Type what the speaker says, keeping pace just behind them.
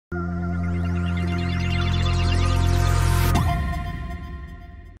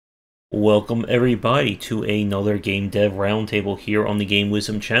Welcome everybody to another Gamedev Roundtable here on the Game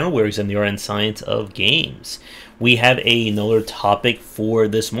Wisdom channel, where we examine the art and science of games. We have another topic for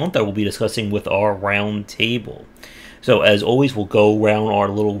this month that we'll be discussing with our roundtable. So as always, we'll go around our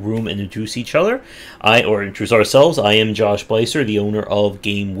little room and introduce each other. Introduce ourselves. I am Josh Bleiser, the owner of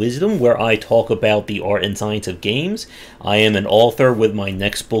Game Wisdom, where I talk about the art and science of games. I am an author with my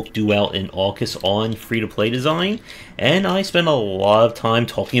next book due out in August on free-to-play design, and I spend a lot of time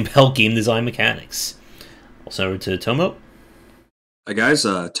talking about game design mechanics. I'll send over to Tomo. Hi guys,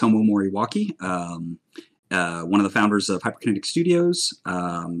 Tomo Moriwaki, one of the founders of Hyperkinetic Studios.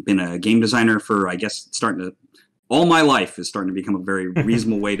 Been a game designer for, I guess, all my life is starting to become a very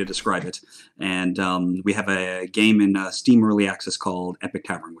reasonable way to describe it. And we have a game in Steam Early Access called Epic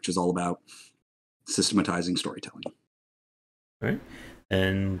Tavern, which is all about systematizing storytelling. All right,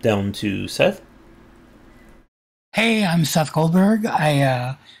 and down to Seth. Hey, I'm Seth Goldberg.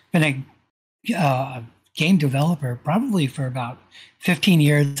 I've been a game developer probably for about 15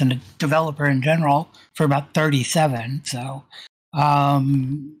 years and a developer in general for about 37. So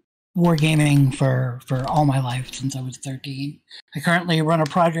wargaming for all my life since I was 13. I currently run a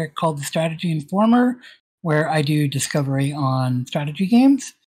project called the Strategy Informer, where I do discovery on strategy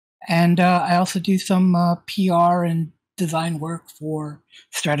games. And I also do some PR and design work for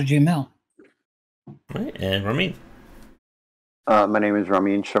Strategy Mill. All right, and Ramin. My name is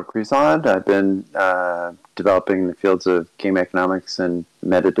Ramin Shokrizad. I've been developing in the fields of game economics and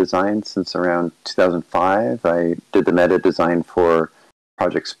meta design since around 2005. I did the meta design for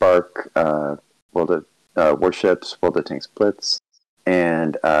Project Spark, World of Warships, World of Tanks Blitz,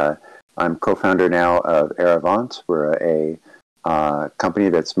 and I'm co-founder now of Aravant. We're a company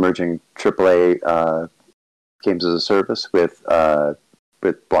that's merging AAA games as a service with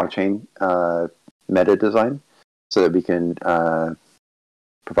blockchain meta design, so that we can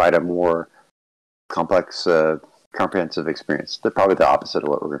provide a more complex, comprehensive experience. They're probably the opposite of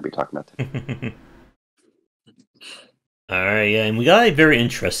what we're going to be talking about today. Alright, yeah, and we got a very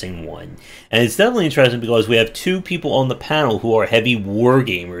interesting one. And it's definitely interesting because we have two people on the panel who are heavy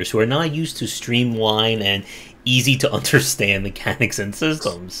wargamers, who are not used to streamline and easy to understand mechanics and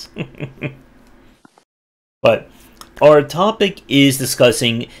systems. But our topic is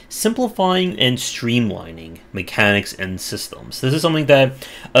discussing simplifying and streamlining mechanics and systems. This is something that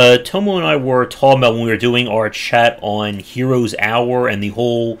Tomo and I were talking about when we were doing our chat on Heroes Hour and the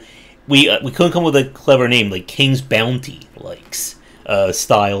whole... We couldn't come with a clever name, like King's Bounty likes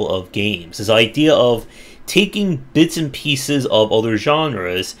style of games. This idea of taking bits and pieces of other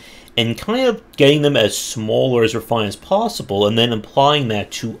genres and kind of getting them as small or as refined as possible, and then applying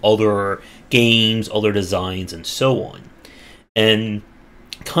that to other games, other designs, and so on. And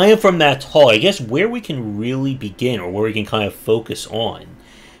kind of from that talk, I guess where we can really begin, or where we can kind of focus on,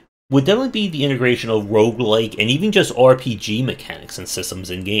 would definitely be the integration of roguelike and even just RPG mechanics and systems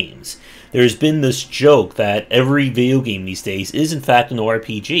in games. There's been this joke that every video game these days is in fact an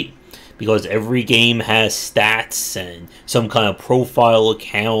RPG, because every game has stats and some kind of profile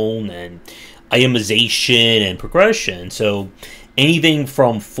account and itemization and progression. So anything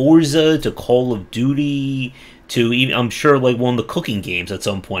from Forza to Call of Duty to even, I'm sure, like one of the cooking games at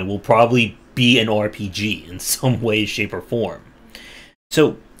some point will probably be an RPG in some way, shape, or form.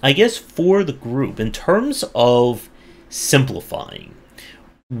 So I guess for the group, in terms of simplifying,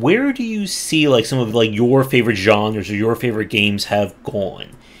 where do you see like some of like your favorite genres or your favorite games have gone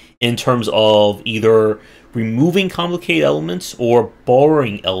in terms of either removing complicated elements or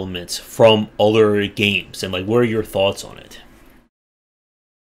borrowing elements from other games? And like, what are your thoughts on it?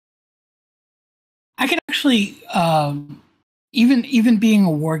 I can actually, even being a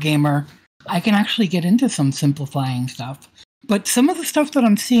wargamer, I can actually get into some simplifying stuff. But some of the stuff that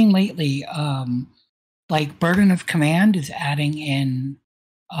I'm seeing lately, like Burden of Command, is adding in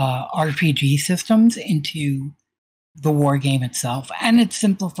RPG systems into the war game itself, and it's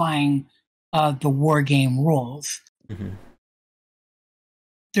simplifying the war game rules. Mm-hmm.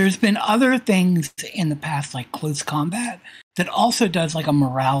 There's been other things in the past, like Close Combat, that also does like a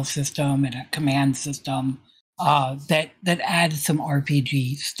morale system and a command system that adds some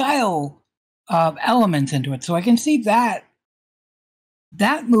RPG style elements into it. So I can see that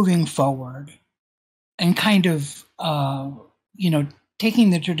moving forward and kind of,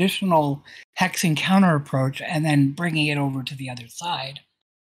 taking the traditional hex and counter approach and then bringing it over to the other side.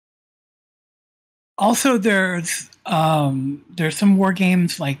 Also, there's some war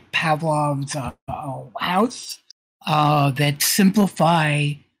games like Pavlov's House that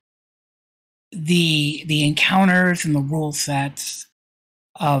simplify the encounters and the rule sets.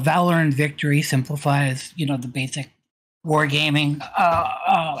 Valor and Victory simplifies, the basic wargaming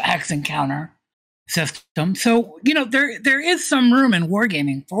hex encounter system. So, there is some room in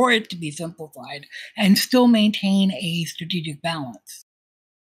wargaming for it to be simplified and still maintain a strategic balance.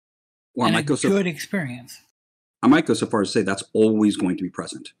 Or and a good experience. I might go so far as to say that's always going to be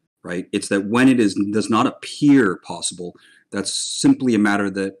present, right? It's that when it does not appear possible, that's simply a matter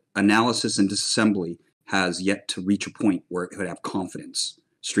that analysis and disassembly has yet to reach a point where it could have confidence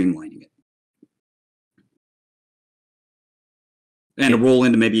streamlining it. And to roll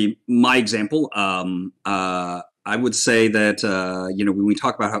into maybe my example, I would say that, when we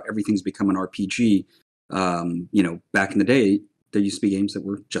talk about how everything's become an RPG, back in the day, there used to be games that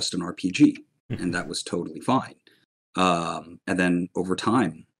were just an RPG, and that was totally fine. And then over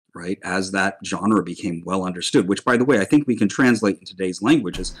time, right, as that genre became well understood, which, by the way, I think we can translate in today's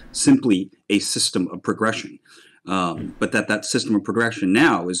language as simply a system of progression. But that system of progression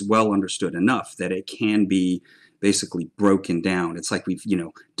now is well understood enough that it can be basically broken down. It's like we've,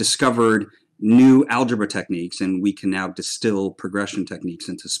 discovered new algebra techniques, and we can now distill progression techniques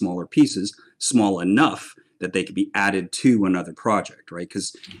into smaller pieces, small enough that they could be added to another project, right?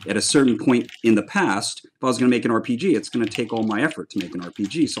 Because at a certain point in the past, if I was going to make an RPG, it's going to take all my effort to make an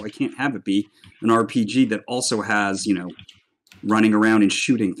RPG, so I can't have it be an RPG that also has, running around and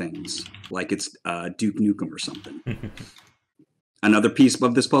shooting things like it's Duke Nukem or something. Another piece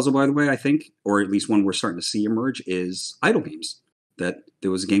of this puzzle, by the way, I think, or at least one we're starting to see emerge, is idle games. That there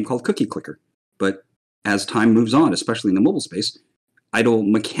was a game called Cookie Clicker, but as time moves on, especially in the mobile space, idle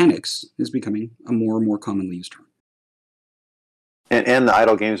mechanics is becoming a more and more commonly used term. And the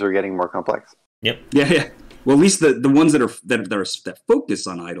idle games are getting more complex. Yep. Yeah. Well, at least the ones that focus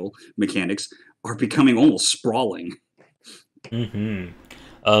on idle mechanics are becoming almost sprawling. There's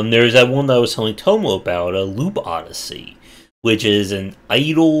that one that I was telling Tomo about, Loop Odyssey, which is an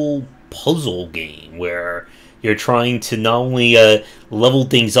idle puzzle game where you're trying to not only level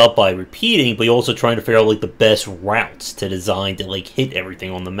things up by repeating, but you're also trying to figure out the best routes to design to hit everything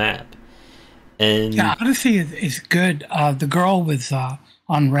on the map. And yeah, Odyssey is good. The girl was on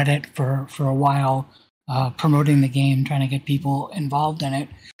Reddit for a while promoting the game, trying to get people involved in it.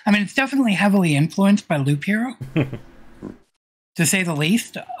 I mean, it's definitely heavily influenced by Loop Hero, to say the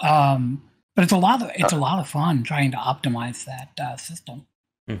least. But it's a lot of fun trying to optimize that system.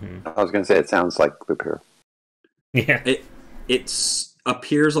 I was going to say it sounds like Loop Hero. Yeah, it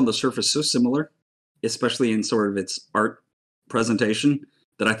appears on the surface so similar, especially in sort of its art presentation,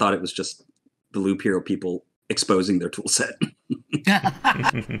 that I thought it was just the Loop Hero people exposing their tool set.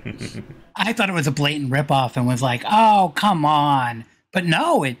 I thought it was a blatant ripoff and was like, "Oh, come on!" But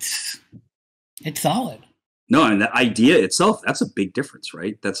no, it's solid. No, and the idea itself—that's a big difference,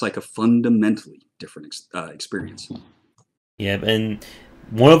 right? That's like a fundamentally different experience. Yeah, and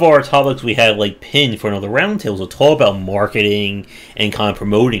one of our topics we had pinned for another roundtable was a talk about marketing and kind of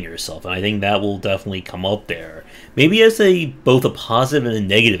promoting yourself, and I think that will definitely come up there. Maybe as both a positive and a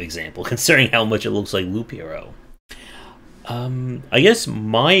negative example, considering how much it looks like Loop Hero. I guess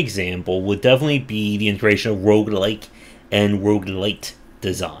my example would definitely be the integration of roguelike and roguelite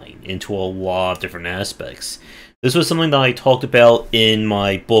design into a lot of different aspects. This was something that I talked about in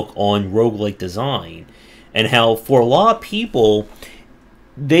my book on roguelike design, and how for a lot of people,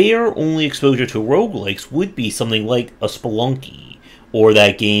 their only exposure to roguelikes would be something like a Spelunky, or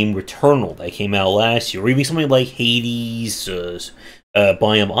that game Returnal that came out last year, or even something like Hades,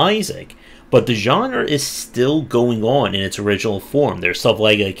 Biome Isaac. But the genre is still going on in its original form. There's stuff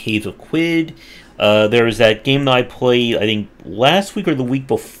like Caves of Quid. There was that game that I played, I think, last week or the week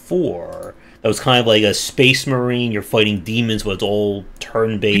before, that was kind of like a Space Marine. You're fighting demons, but it's all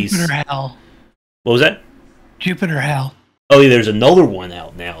turn-based. Jupiter Hell. What was that? Jupiter Hell. Oh, yeah, there's another one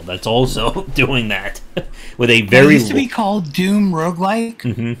out now that's also doing that. With a very... It used to be called Doom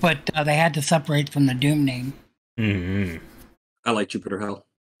Roguelike, but they had to separate from the Doom name. I like Jupiter Hell,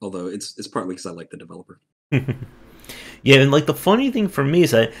 although it's partly because I like the developer. Yeah, and the funny thing for me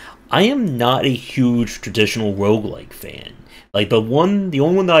is that I am not a huge traditional roguelike fan. The only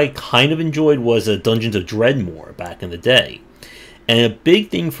one that I kind of enjoyed was Dungeons of Dreadmore back in the day. And a big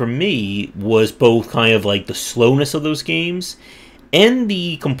thing for me was both kind of the slowness of those games and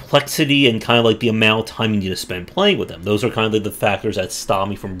the complexity and kind of the amount of time you need to spend playing with them. Those are kind of the factors that stop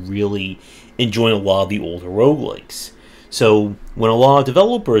me from really enjoying a lot of the older roguelikes. So when a lot of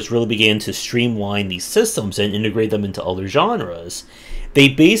developers really began to streamline these systems and integrate them into other genres, they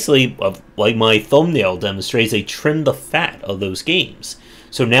basically, like my thumbnail demonstrates, they trimmed the fat of those games.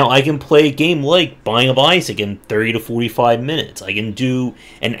 So now I can play a game like Biome Isaac in 30 to 45 minutes. I can do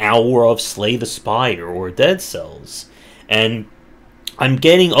an hour of Slay the Spire or Dead Cells. And I'm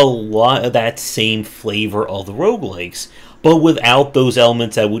getting a lot of that same flavor of the roguelikes, but without those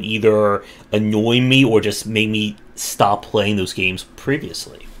elements that would either annoy me or just make me stop playing those games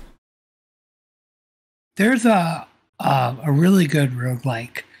previously. There's a really good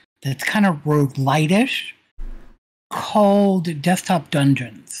roguelike that's kind of roguelite-ish called Desktop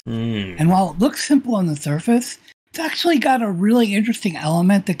Dungeons. And while it looks simple on the surface, it's actually got a really interesting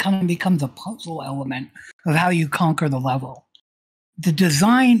element that kind of becomes a puzzle element of how you conquer the level. The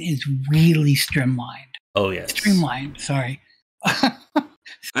design is really streamlined. Oh, yes. Streamlined, sorry.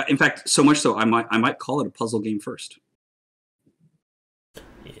 In fact, so much so, I might call it a puzzle game first.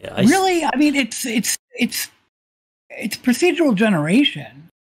 Yeah, really? I mean, it's procedural generation.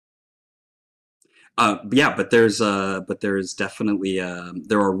 Yeah, but there's definitely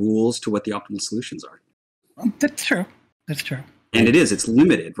there are rules to what the optimal solutions are. That's true. That's true. And it's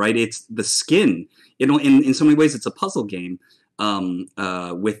limited, right? It's the skin. In so many ways, it's a puzzle game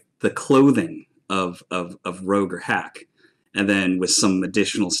with the clothing of rogue or hack, and then with some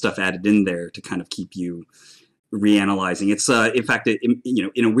additional stuff added in there to kind of keep you reanalyzing. It's in fact,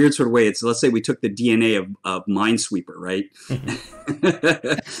 in a weird sort of way, it's, let's say we took the DNA of Minesweeper, right,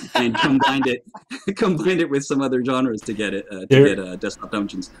 and combined it with some other genres to get Desktop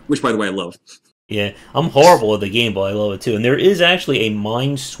Dungeons, which, by the way, I love. Yeah, I'm horrible at the game, but I love it too. And there is actually a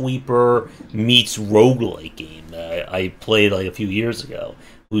Minesweeper meets roguelike game that I played like a few years ago,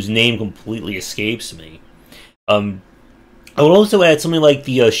 whose name completely escapes me. I would also add something like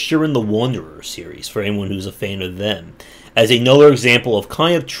the Shiren the Wanderer series, for anyone who's a fan of them, as another example of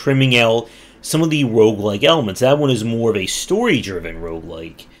kind of trimming out some of the roguelike elements. That one is more of a story-driven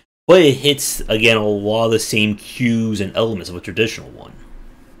roguelike, but it hits, again, a lot of the same cues and elements of a traditional one.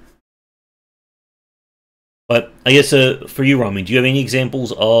 But I guess for you, Ramin, do you have any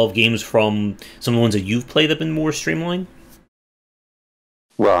examples of games from some of the ones that you've played that have been more streamlined?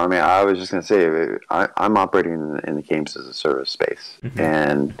 Well, I mean, I was just going to say, I'm operating in the games as a service space,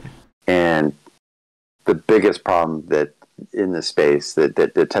 and the biggest problem that in this space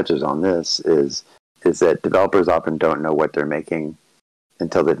that touches on this is that developers often don't know what they're making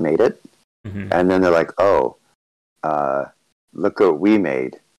until they've made it, and then they're like, oh, look what we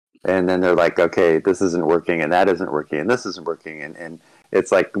made, and then they're like, okay, this isn't working, and that isn't working, and this isn't working, and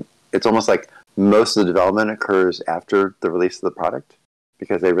it's almost like most of the development occurs after the release of the product,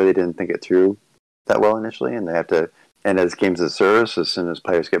 because they really didn't think it through that well initially, and they have to. And as games as a service, as soon as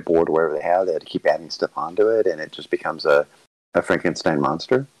players get bored of whatever they have to keep adding stuff onto it, and it just becomes a Frankenstein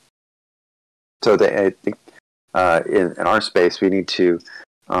monster. So I think in our space, we need to,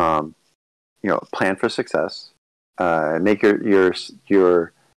 plan for success. Make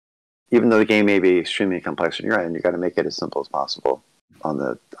your even though the game may be extremely complex on your end, you got to make it as simple as possible on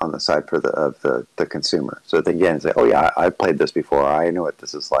the side for the consumer. So that, again, say, oh yeah, I've played this before, I know what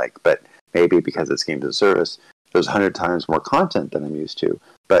this is like, but maybe because it's games as a service, there's 100 times more content than I'm used to.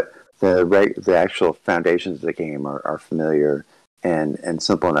 But the actual foundations of the game are familiar and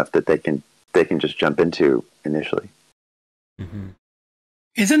simple enough that they can just jump into initially.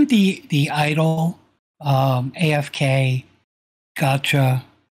 Isn't the idle AFK gotcha?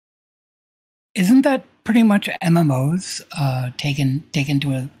 Isn't that pretty much MMOs taken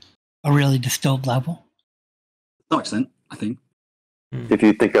to a really distilled level? To some extent, I think. If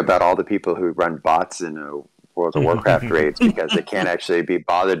you think about all the people who run bots in World of Warcraft raids because they can't actually be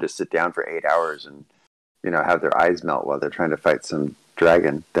bothered to sit down for 8 hours and have their eyes melt while they're trying to fight some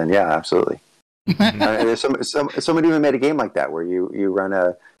dragon, then yeah, absolutely. And there's somebody who made a game like that where you run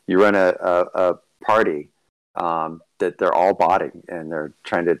a party that they're all botting and they're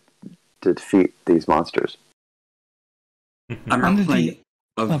trying to defeat these monsters. I remember playing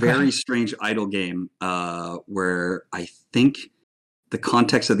a very strange idle game where I think the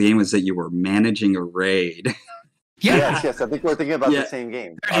context of the game was that you were managing a raid. Yeah. Yes. I think we're thinking about the same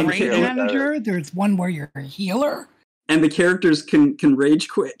game. There's a raid manager. There's one where you're a healer. And the characters can rage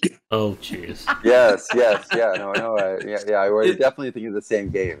quit. Oh, jeez. Yes. Yeah. No. We're definitely thinking of the same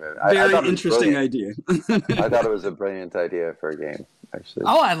game. Very interesting idea. I thought it was a brilliant idea for a game, actually.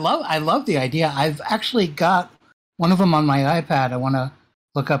 Oh, I love the idea. I've actually got one of them on my iPad. I want to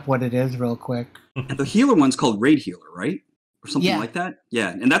look up what it is real quick. And the healer one's called Raid Healer, right? Or something like that. Yeah,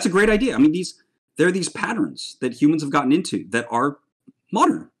 and that's a great idea. I mean, there are these patterns that humans have gotten into that are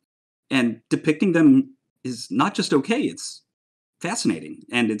modern, and depicting them is not just okay, it's fascinating,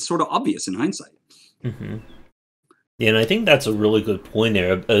 and it's sort of obvious in hindsight. Yeah, and I think that's a really good point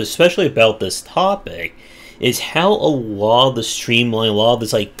there, especially about this topic, is how a lot of the streamline, a lot of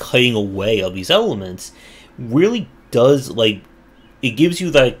this like cutting away of these elements really does, like, it gives you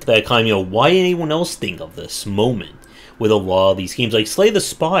that kind of, why didn't anyone else think of this moment? with a lot of these games, like Slay the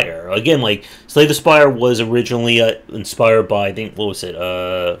Spire. Again, like Slay the Spire was originally inspired by, I think, what was it?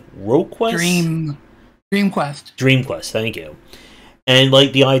 Rogue Quest? Dream Quest. Dream Quest, thank you. And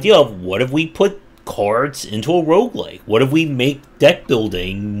like the idea of what if we put cards into a roguelike? What if we make deck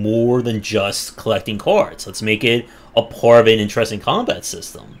building more than just collecting cards? Let's make it a part of an interesting combat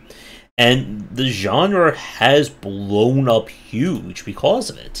system. And the genre has blown up huge because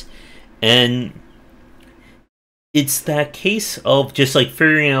of it. And it's that case of just like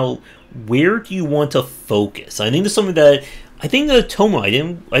figuring out where do you want to focus. I think there's something that I think that Tomo, I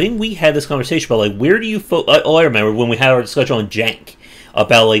think we had this conversation about like where do you I remember when we had our discussion on Jank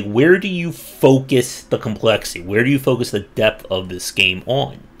about like where do you focus the complexity, where do you focus the depth of this game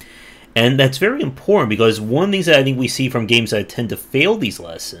on, and that's very important because one of the things that I think we see from games that tend to fail these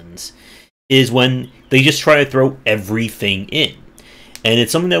lessons is when they just try to throw everything in. And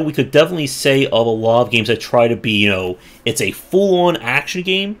it's something that we could definitely say of a lot of games that try to be, it's a full-on action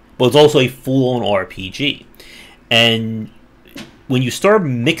game, but it's also a full-on RPG. And when you start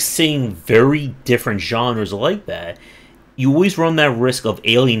mixing very different genres like that, you always run that risk of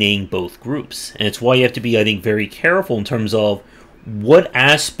alienating both groups. And it's why you have to be, I think, very careful in terms of what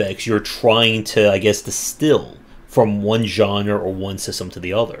aspects you're trying to, I guess, distill from one genre or one system to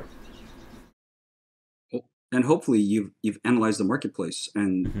the other. And hopefully you've analyzed the marketplace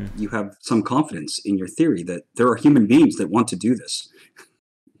and you have some confidence in your theory that there are human beings that want to do this.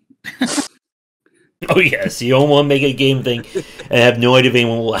 Oh yes, you don't want to make a game thing and have no idea if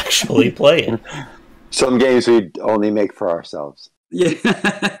anyone will actually play it. Some games we only make for ourselves. Yeah.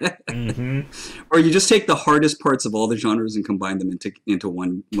 Or you just take the hardest parts of all the genres and combine them into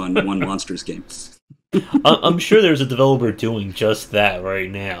one monstrous game. I'm sure there's a developer doing just that right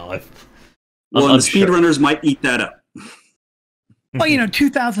now. Well, the speedrunners might eat that up. Well,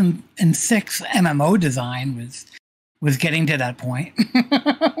 2006 MMO design was getting to that point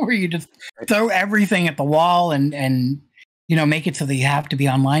where you just throw everything at the wall and make it so that you have to be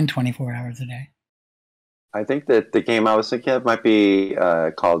online 24 hours a day. I think that the game I was thinking of might be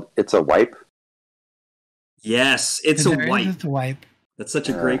called It's a Wipe. Yes, It's a Wipe. It's a Wipe. That's such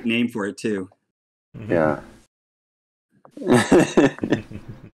a great name for it, too. Yeah.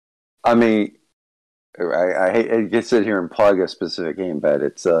 I mean, I hate to sit here and plug a specific game, but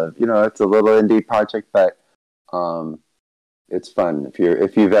it's it's a little indie project, but it's fun.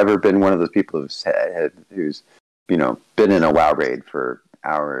 If you've ever been one of those people who's been in a WoW raid for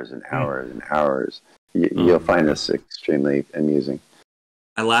hours and hours and hours, you'll find this extremely amusing.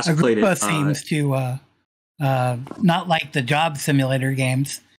 I last played it. Seems to not like the job simulator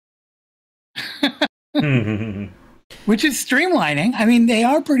games. Which is streamlining. I mean, they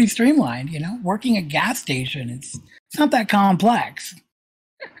are pretty streamlined, Working a gas station, it's not that complex.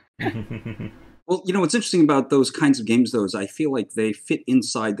 Well, what's interesting about those kinds of games, though, is I feel like they fit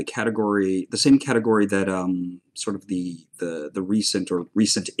inside the same category that sort of the recent or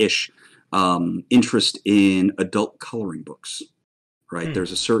recent-ish interest in adult coloring books, right?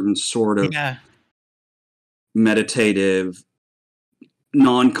 There's a certain sort of meditative,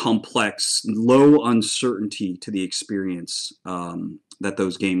 non-complex, low uncertainty to the experience that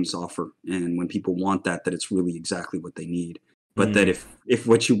those games offer. And when people want that it's really exactly what they need. But that if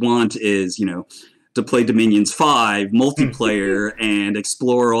what you want is, to play Dominions 5 multiplayer and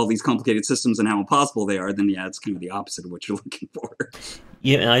explore all these complicated systems and how impossible they are, then it's kind of the opposite of what you're looking for.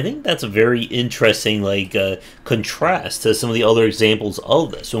 Yeah, and I think that's a very interesting contrast to some of the other examples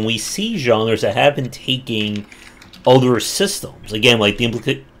of this. When we see genres that have been taking other systems, again, like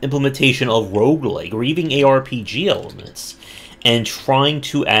the implementation of roguelike or even ARPG elements, and trying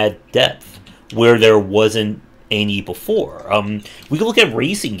to add depth where there wasn't any before. We can look at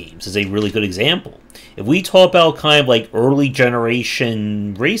racing games as a really good example. If we talk about kind of like early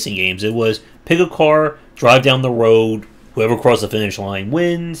generation racing games, it was pick a car, drive down the road, whoever crosses the finish line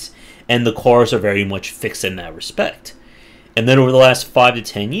wins, and the cars are very much fixed in that respect. And then over the last 5 to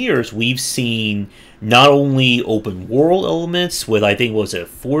 10 years, we've seen not only open world elements with, I think,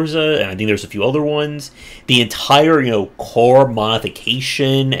 Forza, and I think there's a few other ones, the entire, car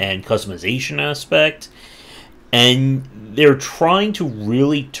modification and customization aspect, and they're trying to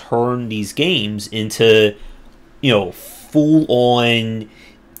really turn these games into, full-on,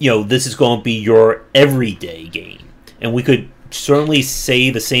 this is going to be your everyday game. And we could certainly say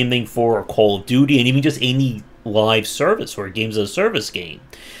the same thing for Call of Duty and even just any live service or games as a service game,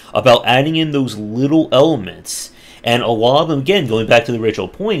 about adding in those little elements. And a lot of them, again, going back to the original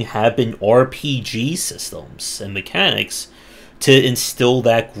point, have been RPG systems and mechanics to instill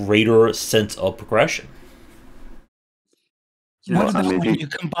that greater sense of progression. What about when you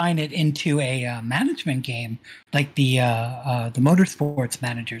combine it into a management game, like the motorsports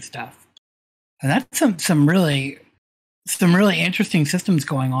manager stuff? And that's some really interesting systems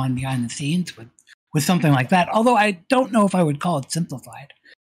going on behind the scenes with something like that. Although I don't know if I would call it simplified.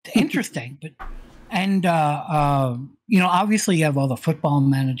 It's interesting, but obviously you have all the football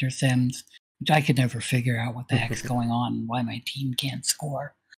manager sims, which I could never figure out what the heck's going on and why my team can't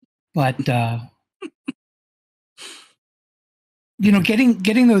score. But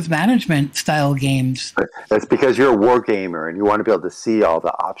getting those management style games. That's because you're a war gamer and you want to be able to see all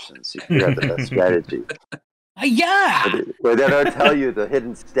the options. You figure out the best strategy. Yeah. But they don't tell you the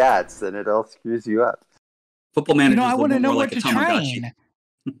hidden stats, then it all screws you up. Football manager. I want to know what to train.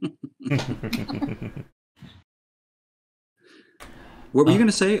 What were you going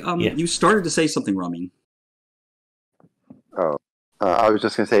to say? You started to say something, Ramin. Oh, I was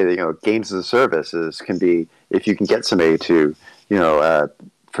just going to say that games as a service can be, if you can get somebody to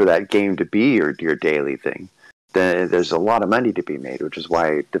for that game to be your daily thing, then there's a lot of money to be made, which is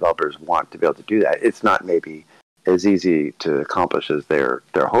why developers want to be able to do that. It's not maybe as easy to accomplish as they're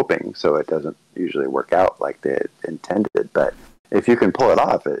hoping, so it doesn't usually work out like they intended. But if you can pull it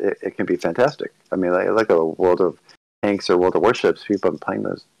off, it can be fantastic. I mean, like a World of Tanks or World of Warships, people have been playing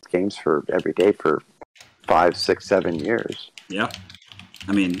those games for every day for 5, 6, 7 years. Yeah.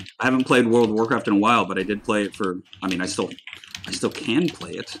 I mean, I haven't played World of Warcraft in a while, but I did play it I still can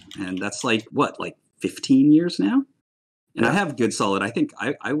play it, and that's like 15 years now. And I have good solid. I think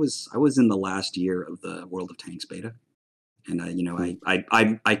I was in the last year of the World of Tanks beta, and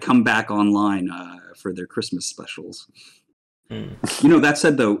I come back online for their Christmas specials. That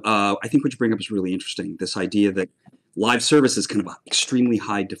said, though, I think what you bring up is really interesting. This idea that live service is kind of an extremely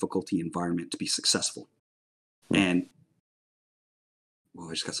high difficulty environment to be successful, and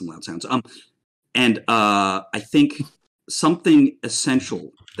I just got some loud sounds. I think something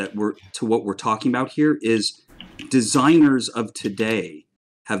essential to what we're talking about here is designers of today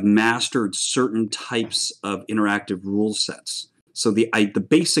have mastered certain types of interactive rule sets. So the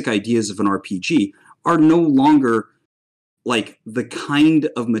basic ideas of an RPG are no longer like the kind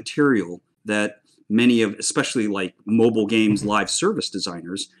of material that many of, especially like mobile games live service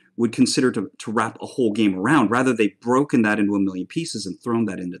designers, would consider to wrap a whole game around. Rather, they've broken that into a million pieces and thrown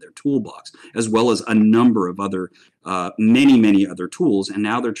that into their toolbox, as well as a number of other, many other tools. And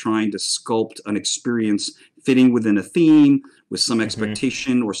now they're trying to sculpt an experience fitting within a theme with some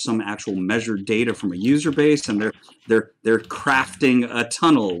expectation or some actual measured data from a user base. And they're crafting a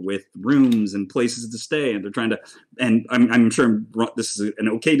tunnel with rooms and places to stay. And they're trying to, and I'm sure this is an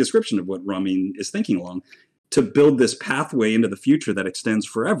okay description of what Ramin is thinking along, to build this pathway into the future that extends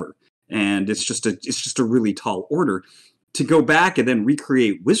forever. And it's just a really tall order. To go back and then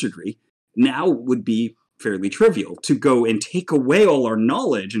recreate wizardry now would be fairly trivial. To go and take away all our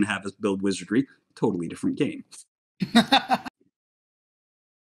knowledge and have us build wizardry, totally different game.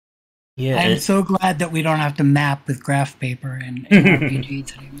 Yeah, I'm so glad that we don't have to map with graph paper and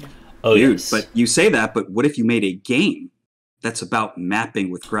RPGs anymore. Oh, Dude, yes. But you say that, but what if you made a game that's about mapping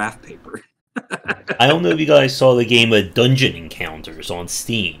with graph paper? I don't know if you guys saw the game Dungeon Encounters on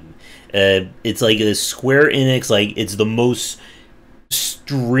Steam. It's like a Square Enix, it's the most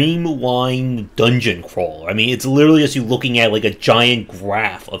streamlined dungeon crawler. I mean, it's literally just you looking at a giant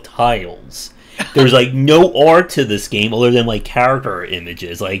graph of tiles. There's no art to this game other than character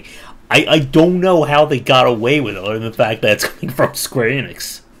images. I don't know how they got away with it other than the fact that it's coming from Square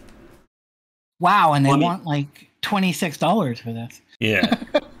Enix. Wow, and they want $26 for this. Yeah.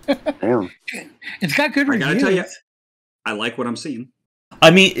 Damn. It's got good reviews. I gotta tell you, I like what I'm seeing. I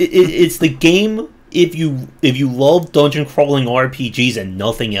mean, it's the game. If you love dungeon crawling RPGs and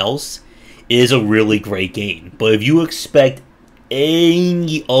nothing else, it is a really great game. But if you expect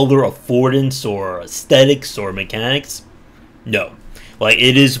any other affordance or aesthetics or mechanics, no.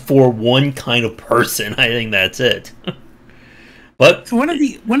 It is for one kind of person. I think that's it. But so one of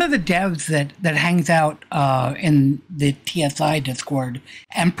the devs that hangs out in the TSI Discord,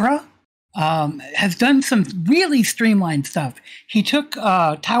 Emperor, has done some really streamlined stuff. He took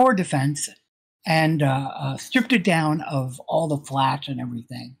tower defense and stripped it down of all the flash and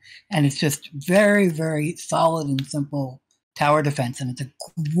everything, and it's just very, very solid and simple tower defense, and it's a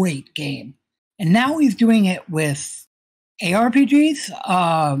great game. And now he's doing it with ARPGs.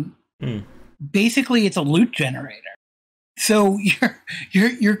 Basically, it's a loot generator. So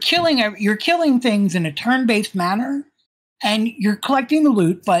you're killing things in a turn-based manner, and you're collecting the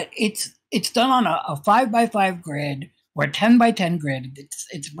loot, but it's done on a 5x5 grid or a 10x10 grid.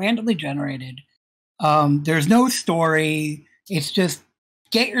 It's randomly generated. There's no story. It's just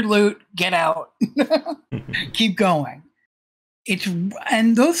get your loot, get out, keep going. it's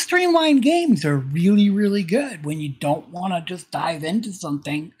and those streamlined games are really, really good when you don't want to just dive into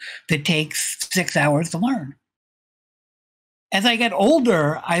something that takes 6 hours to learn. As I get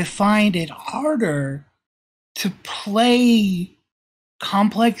older, I find it harder to play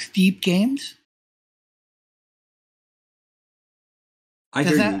complex, deep games. I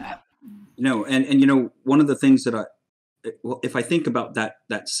hear you. You know, and you know, one of the things that if I think about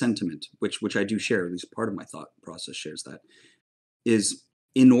that sentiment, which I do share, at least part of my thought process shares that, is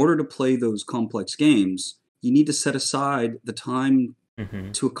in order to play those complex games, you need to set aside the time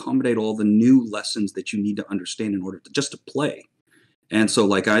to accommodate all the new lessons that you need to understand in order to just to play. And so,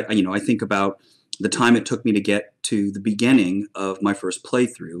 like I think about the time it took me to get to the beginning of my first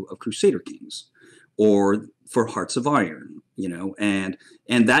playthrough of Crusader Kings, or for Hearts of Iron, you know, and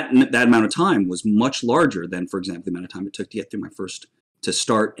that amount of time was much larger than, for example, the amount of time it took to get through to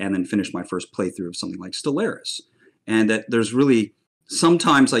start and then finish my first playthrough of something like Stellaris. And that there's really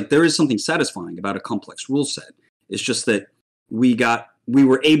sometimes, like, there is something satisfying about a complex rule set. It's just that we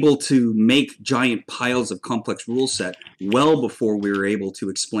were able to make giant piles of complex rule set well before we were able to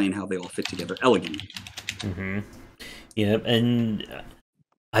explain how they all fit together elegantly. Yeah, and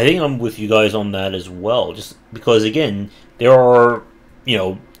I think I'm with you guys on that as well, just because, again, there are,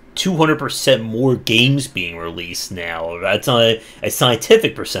 200% more games being released now. That's not a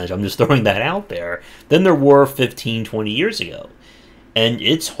scientific percentage, I'm just throwing that out there, than there were 15, 20 years ago. And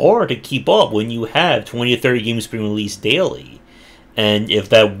it's hard to keep up when you have 20 to 30 games being released daily. And if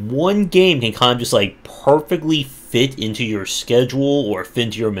that one game can kind of just, like, perfectly fit into your schedule or fit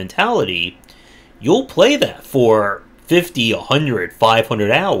into your mentality, you'll play that for 50, 100,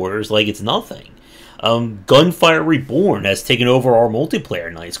 500 hours like it's nothing. Gunfire Reborn has taken over our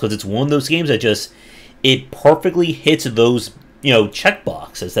multiplayer nights because it's one of those games that it perfectly hits those, check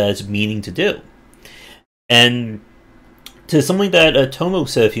boxes that it's meaning to do. And to something that Tomo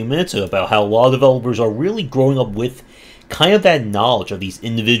said a few minutes ago about how a lot of developers are really growing up with kind of that knowledge of these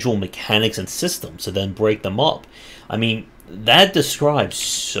individual mechanics and systems to then break them up. I mean, that describes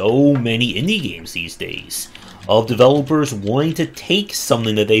so many indie games these days, of developers wanting to take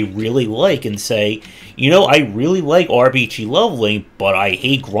something that they really like and say, I really like RPG leveling, but I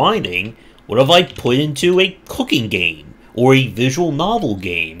hate grinding. What if I put into a cooking game, or a visual novel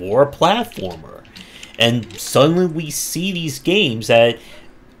game, or a platformer? And suddenly we see these games that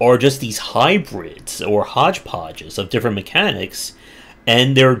are just these hybrids or hodgepodges of different mechanics,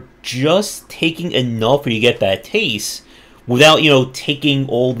 and they're just taking enough for you to get that taste without, taking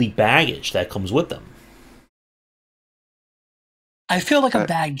all the baggage that comes with them. I feel like a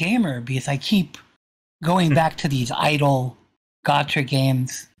bad gamer because I keep going back to these idle gacha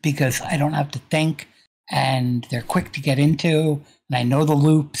games because I don't have to think and they're quick to get into and I know the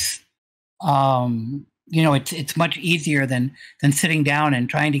loops. It's much easier than sitting down and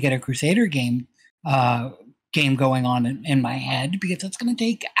trying to get a Crusader game going on in my head because it's going to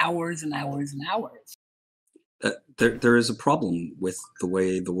take hours and hours and hours. There is a problem with the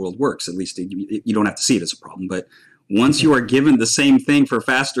way the world works. At least you don't have to see it as a problem, but once you are given the same thing for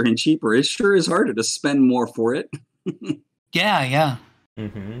faster and cheaper, it sure is harder to spend more for it. Yeah.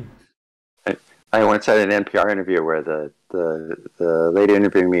 Mm-hmm. I once had an NPR interview where the lady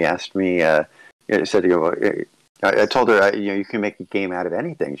interviewing me asked me, said, I told her, you can make a game out of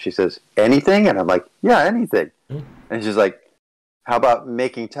anything. She says, anything? And I'm like, yeah, anything. Mm. And she's like, how about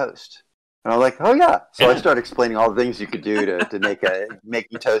making toast? And I'm like, oh yeah. So I started explaining all the things you could do to make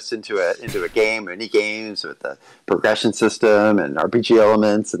making toast into a game, any games with the progression system and RPG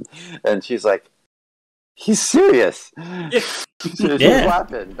elements, and she's like, he's serious. She was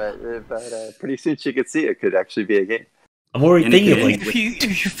laughing, but pretty soon she could see it could actually be a game. I'm already thinking of, like,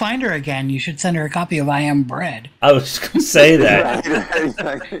 if you find her again, you should send her a copy of I Am Bread. I was just going to say that.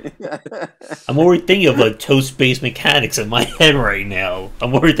 Exactly. I'm already thinking of, like, toast-based mechanics in my head right now.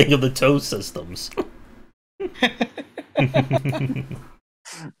 I'm already thinking of the toast systems.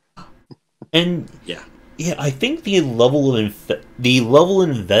 And yeah, I think the level of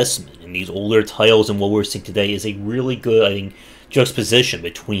investment in these older titles and what we're seeing today is a really good, I think, juxtaposition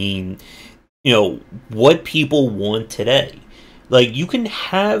between what people want today. Like, you can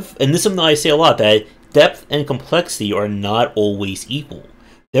have, and this is something I say a lot, that depth and complexity are not always equal.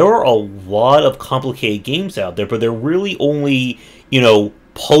 There are a lot of complicated games out there, but they're really only,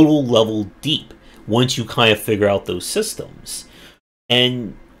 puddle level deep once you kind of figure out those systems.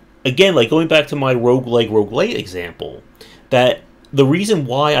 And again, like, going back to my roguelite example, that the reason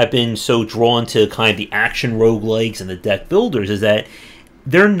why I've been so drawn to kind of the action roguelikes and the deck builders is that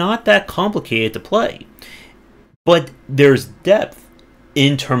they're not that complicated to play. But there's depth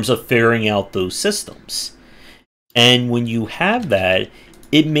in terms of figuring out those systems. And when you have that,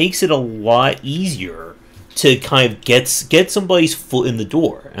 it makes it a lot easier to kind of get somebody's foot in the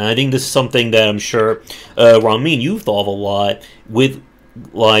door. And I think this is something that I'm sure, Ramin, you've thought of a lot with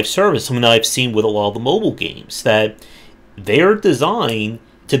live service, something that I've seen with a lot of the mobile games, that they're designed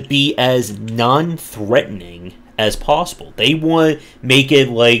to be as non-threatening as possible. They want to make it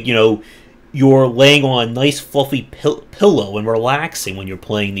like, you're laying on a nice fluffy pillow and relaxing when you're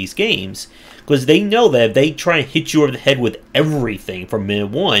playing these games, because they know that if they try and hit you over the head with everything from minute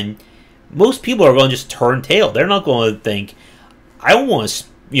one, most people are going to just turn tail. They're not going to think, I don't want to,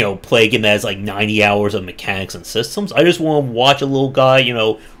 play a game that has like 90 hours of mechanics and systems. I just want to watch a little guy,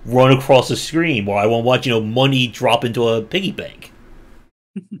 run across the screen, or I want to watch, money drop into a piggy bank.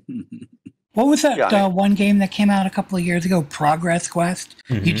 What was that one game that came out a couple of years ago, Progress Quest?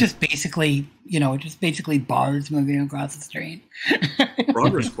 Mm-hmm. You just basically, bars moving across the screen.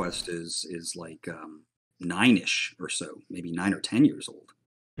 Progress Quest is like 9-ish or so, maybe 9 or 10 years old.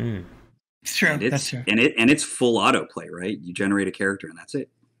 Mm. It's true. That's true. And it's full autoplay, right? You generate a character and that's it.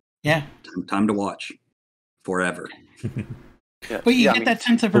 Yeah. Time to watch forever. But you get that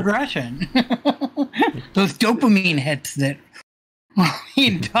sense of progression. Those dopamine hits that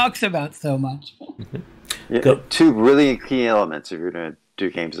he talks about so much. Yeah, two really key elements if you're going to do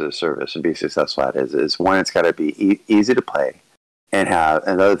games as a service and be successful at it is one, it's got to be easy to play, and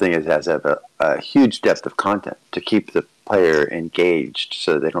another thing is it has to have a huge depth of content to keep the player engaged,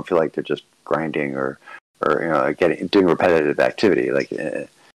 so they don't feel like they're just grinding or doing repetitive activity. Like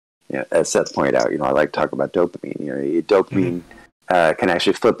as Seth pointed out, I like to talk about dopamine. Dopamine can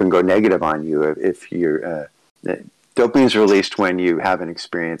actually flip and go negative on you if you're. Dopamine is released when you have an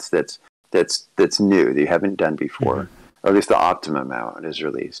experience that's new, that you haven't done before, or at least the optimum amount is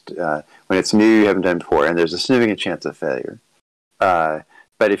released. When it's new, you haven't done before, and there's a significant chance of failure.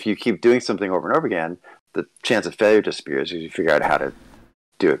 But if you keep doing something over and over again, the chance of failure disappears because you figure out how to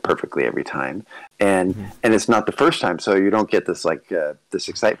do it perfectly every time, and it's not the first time, so you don't get this this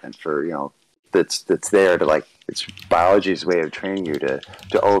excitement for that's there to it's biology's way of training you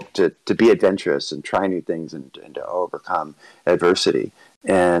to be adventurous and try new things and to overcome adversity.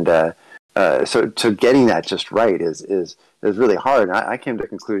 And so getting that just right is really hard. And I came to the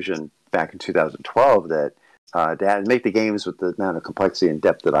conclusion back in 2012 that to make the games with the amount of complexity and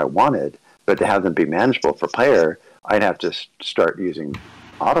depth that I wanted, but to have them be manageable for player, I'd have to start using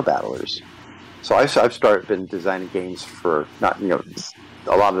auto battlers. So I've been designing games for not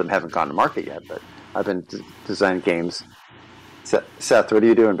a lot of them haven't gone to market yet, but I've been designing games. Seth, what are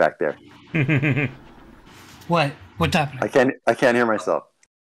you doing back there? What? What's happening? I can't hear myself.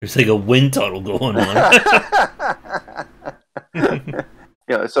 There's like a wind tunnel going on.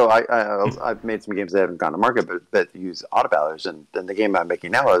 So I've made some games that haven't gone to market, but use auto battlers, and the game I'm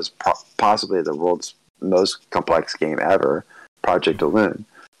making now is possibly the world's most complex game ever, Project Alune.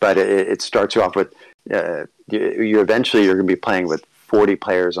 But it starts you off with you're going to be playing with 40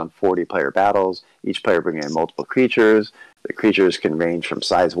 players on 40 player battles, each player bringing in multiple creatures. The creatures can range from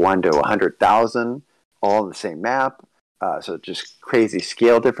size 1 to 100,000, all on the same map. So just crazy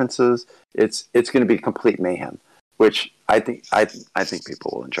scale differences. It's going to be complete mayhem, which I think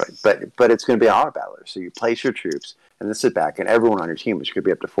people will enjoy. But it's going to be an auto battler. So you place your troops and then sit back, and everyone on your team, which could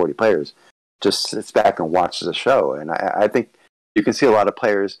be up to 40 players, just sits back and watches the show. And I think you can see a lot of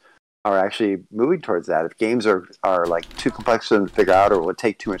players are actually moving towards that. If games are like too complex for them to figure out, or would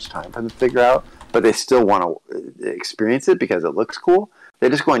take too much time for them to figure out, but they still want to experience it because it looks cool, they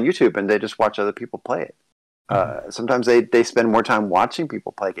just go on YouTube and they just watch other people play it. Sometimes they spend more time watching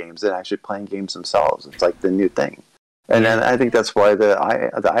people play games than actually playing games themselves. It's like the new thing. And I think that's why the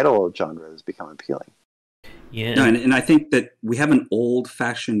idle genre has become appealing. Yeah. No, and I think that we have an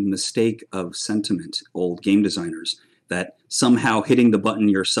old-fashioned mistake of sentiment, old game designers, that somehow hitting the button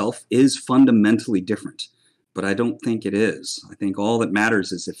yourself is fundamentally different. But I don't think it is. I think all that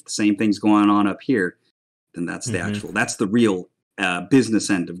matters is if the same thing's going on up here, then that's that's the real business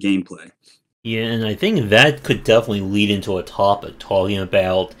end of gameplay. Yeah, and I think that could definitely lead into a topic talking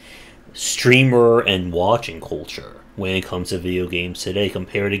about streamer and watching culture when it comes to video games today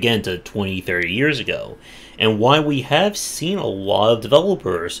compared again to 20, 30 years ago. And why we have seen a lot of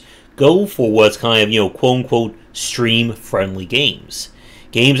developers go for what's kind of, quote-unquote, stream-friendly games.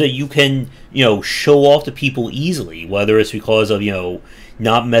 Games that you can, show off to people easily, whether it's because of,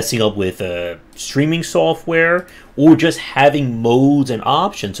 not messing up with streaming software, or just having modes and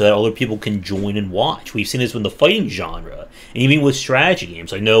options so that other people can join and watch. We've seen this with the fighting genre, and even with strategy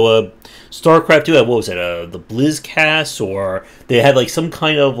games. I know StarCraft 2 had, what was it, the BlizzCast, or they had like some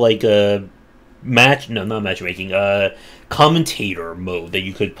kind of like commentator mode that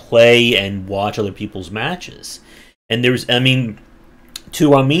you could play and watch other people's matches. And there's, I mean, to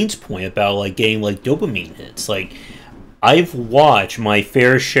Ramin's point about like getting like dopamine hits, like I've watched my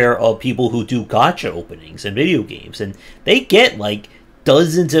fair share of people who do gacha openings in video games, and they get like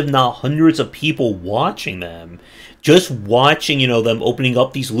dozens, if not hundreds, of people watching them, just watching, you know, them opening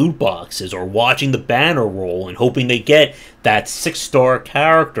up these loot boxes or watching the banner roll and hoping they get that 6-star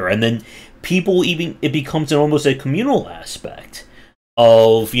character, and then people even it becomes an almost a communal aspect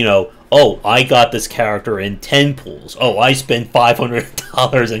of, you know, oh, I got this character in 10 pools. Oh, I spent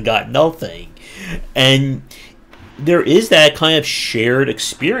 $500 and got nothing. And there is that kind of shared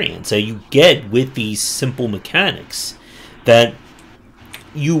experience that you get with these simple mechanics that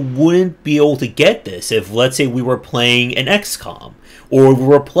you wouldn't be able to get this if, let's say, we were playing an XCOM or we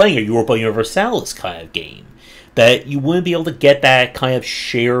were playing a Europa Universalis kind of game. That you wouldn't be able to get that kind of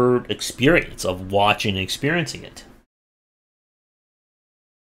shared experience of watching and experiencing it.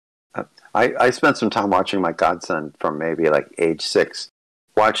 I spent some time watching my godson from maybe like age 6,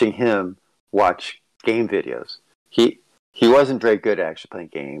 watching him watch game videos. He wasn't very good at actually playing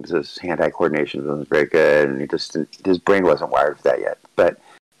games. His hand-eye coordination wasn't very good, and his brain wasn't wired for that yet. But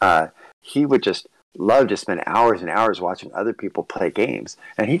he would just love to spend hours and hours watching other people play games,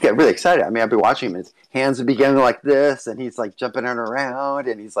 and he'd get really excited. I mean, I'd be watching him, and his hands would be going like this, and he's like jumping around,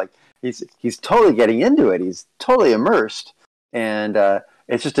 and he's totally getting into it. He's totally immersed, and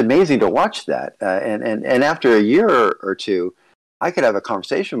it's just amazing to watch that. And after a year or two, I could have a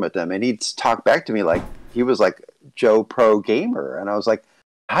conversation with him, and he'd talk back to me like he was like Joe Pro gamer, and I was like,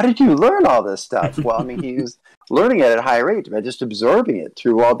 "How did you learn all this stuff?" Well, I mean, he was learning it at a high rate by just absorbing it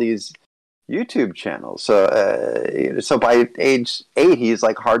through all these YouTube channels. So by age 8, he's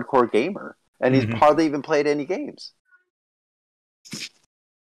like hardcore gamer, and he's hardly even played any games.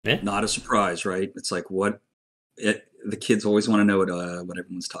 Not a surprise, right? It's like the kids always want to know what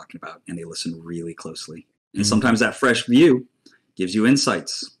everyone's talking about, and they listen really closely. And sometimes that fresh view gives you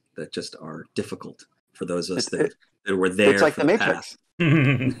insights that just are difficult for those of us that were there. It's like the Matrix.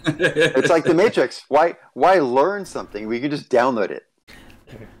 It's like the Matrix. Why learn something? We can just download it.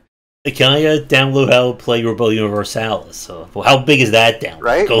 Can I download how to play Europa Universalis? So, well, how big is that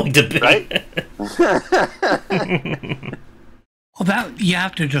download going to be? Right? Well, that you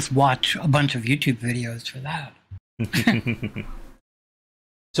have to just watch a bunch of YouTube videos for that.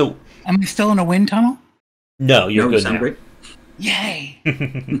 So, am I still in a wind tunnel? No, you're good now. Great. Yay!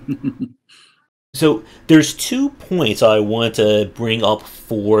 So there's 2 points I want to bring up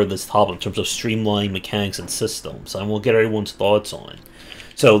for this topic in terms of streamlining mechanics and systems, and we'll get everyone's thoughts on.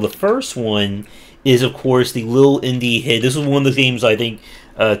 So the first one is, of course, the little indie hit. This is one of the games I think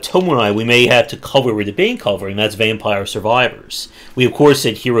Tomo and I, we may have to cover, we're debating covering, that's Vampire Survivors. We, of course,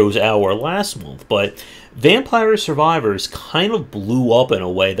 did Heroes Hour last month, but Vampire Survivors kind of blew up in a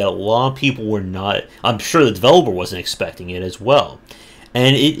way that a lot of people were not, I'm sure the developer wasn't expecting it as well.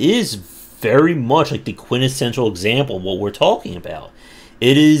 And it is very much like the quintessential example of what we're talking about.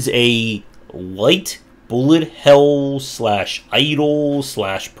 It is a light bullet hell / idle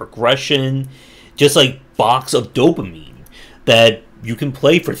 / progression, just like box of dopamine that you can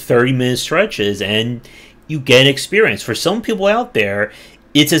play for 30-minute stretches and you get an experience. For some people out there,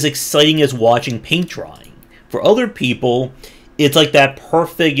 it's as exciting as watching paint drying. For other people, it's like that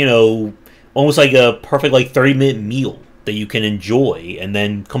perfect, you know, almost like a perfect like 30-minute meal that you can enjoy and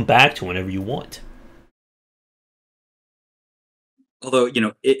then come back to whenever you want. Although, you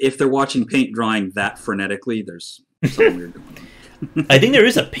know, if they're watching paint drying that frenetically, there's something weird going on. I think there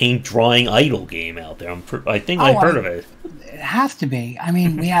is a paint drying idle game out there. I think I heard of it. It has to be. I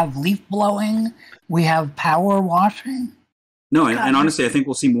mean, we have leaf blowing, we have power washing. No, and honestly, I think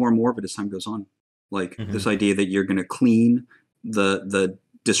we'll see more and more of it as time goes on. Like this idea that you're going to clean the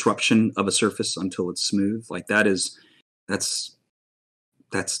disruption of a surface until it's smooth. Like that's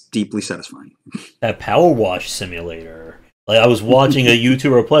deeply satisfying. That power wash simulator. Like I was watching a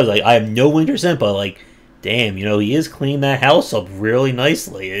YouTuber play. Like I have no interest in it, but like, damn, you know, he is cleaning that house up really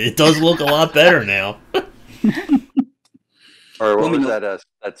nicely. It does look a lot better now. Or what was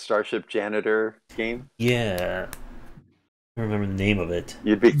that Starship Janitor game? Yeah, I don't remember the name of it.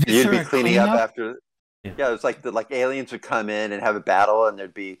 You'd be cleaning up after. Yeah, it was like aliens would come in and have a battle, and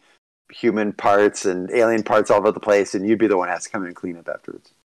there'd be human parts and alien parts all over the place, and you'd be the one that has to come in and clean up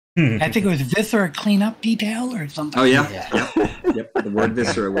afterwards. I think it was Viscera cleanup detail or something. Oh yeah. Yep. The word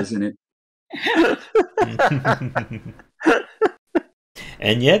Viscera was in it.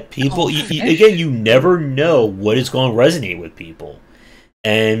 And yet, people, again, you never know what is going to resonate with people.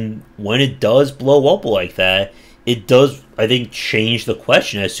 And when it does blow up like that, it does, I think, change the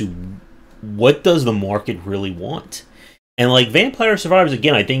question as to what does the market really want. And like Vampire Survivors,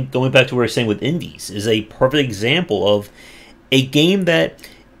 again, I think going back to what we were saying with indies, is a perfect example of a game that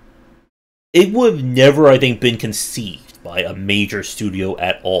it would have never, I think, been conceived by a major studio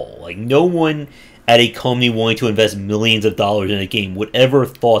at all. Like, no one at a company wanting to invest millions of dollars in a game would ever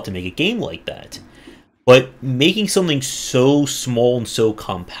have thought to make a game like that. But making something so small and so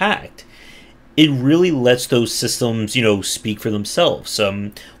compact, it really lets those systems, speak for themselves.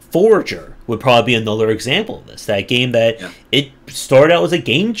 Forager would probably be another example of this. That game that it started out as a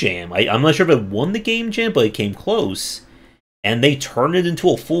game jam. I'm not sure if it won the game jam, but it came close. And they turned it into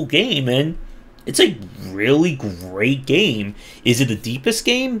a full game, and it's a really great game. Is it the deepest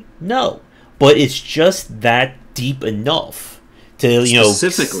game? No. But it's just that deep enough to,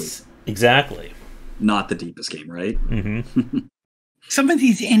 Specifically. Exactly. Not the deepest game, right? Mm-hmm. Some of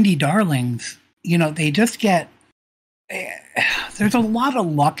these indie darlings, they just get... there's a lot of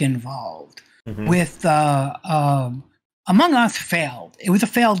luck involved with... Among Us failed. It was a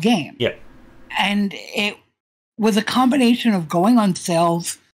failed game. Yeah. And it was a combination of going on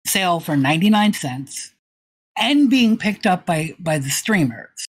sale for 99 cents and being picked up by the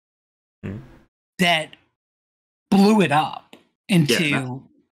streamers that blew it up into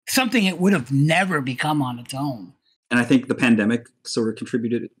something it would have never become on its own. And I think the pandemic sort of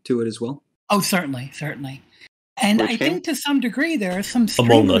contributed to it as well. Oh, certainly. And Which I game? think to some degree there are some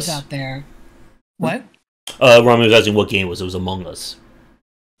Among Us. streamers out there. What? Ramin was asking what game it was. It was Among Us.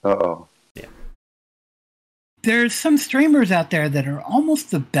 Uh-oh. Yeah. There's some streamers out there that are almost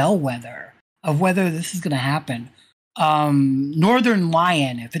the bellwether of whether this is going to happen. Northern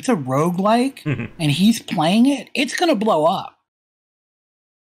Lion, if it's a roguelike and he's playing it, it's going to blow up.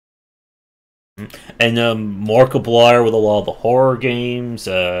 And Markiplier with a lot of the horror games.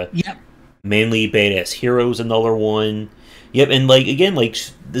 Yep. Mainly Badass Heroes, another one. Yep, and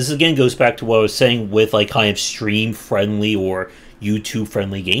this again goes back to what I was saying with kind of stream-friendly or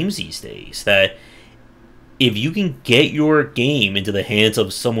YouTube-friendly games these days. That if you can get your game into the hands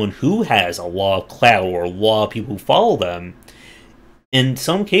of someone who has a lot of clout or a lot of people who follow them, in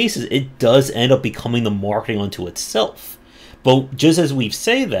some cases it does end up becoming the marketing unto itself. But just as we've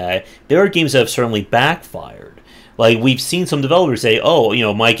said that, there are games that have certainly backfired. Like, we've seen some developers say,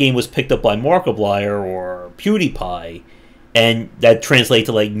 my game was picked up by Markiplier or PewDiePie, and that translates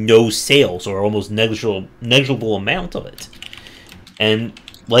to, no sales or almost negligible amount of it. And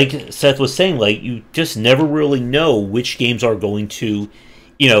like Seth was saying, you just never really know which games are going to,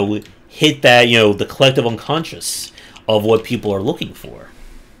 hit that, the collective unconscious of what people are looking for.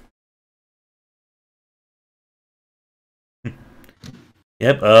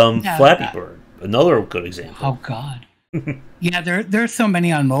 Yep, Flappy Bird, another good example. Oh God. Yeah, there's so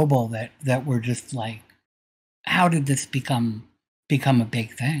many on mobile that were just like, how did this become a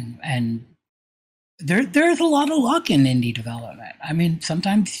big thing? And there's a lot of luck in indie development. I mean,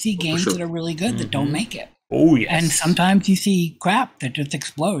 sometimes you see games that are really good that don't make it. Oh, yes. And sometimes you see crap that just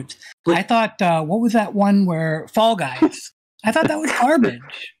explodes. I thought, what was that one where Fall Guys? I thought that was garbage.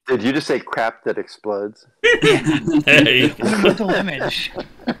 Did you just say crap that explodes? Yeah. Hey. Mental image.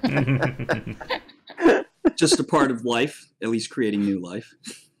 Just a part of life, at least creating new life.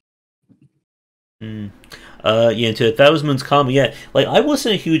 To Thousandman's comment, I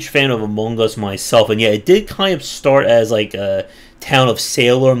wasn't a huge fan of Among Us myself, and it did kind of start as a Town of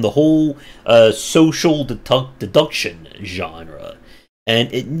Salem, the whole social deduction genre,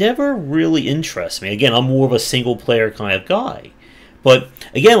 and it never really interests me. Again, I'm more of a single player kind of guy, but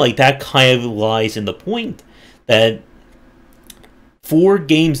again, that kind of lies in the point that for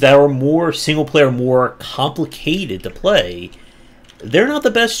games that are more single player, more complicated to play, they're not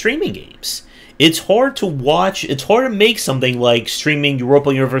the best streaming games. It's hard to watch, it's hard to make something like streaming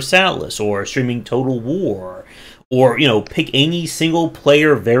Europa Universalis or streaming Total War, or, pick any single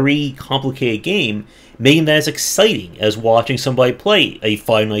player, very complicated game, making that as exciting as watching somebody play a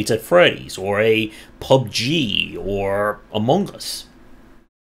Five Nights at Freddy's, or a PUBG, or Among Us.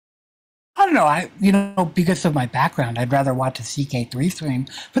 I don't know. Because of my background, I'd rather watch a CK3 stream.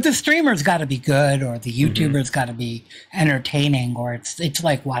 But the streamer's got to be good, or the YouTuber's got to be entertaining, or it's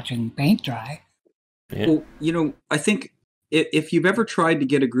like watching paint dry. Yeah. Well, I think if you've ever tried to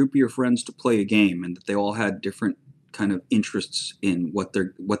get a group of your friends to play a game and that they all had different kind of interests in what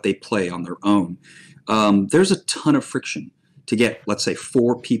they play on their own, there's a ton of friction to get, let's say,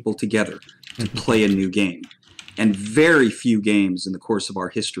 4 people together to play a new game. And very few games in the course of our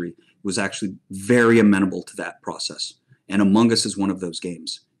history was actually very amenable to that process. And Among Us is one of those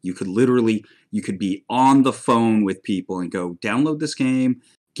games. You could be on the phone with people and go, download this game,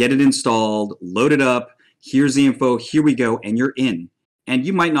 get it installed, load it up, here's the info, here we go, and you're in. And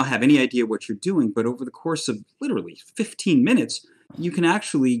you might not have any idea what you're doing, but over the course of literally 15 minutes, you can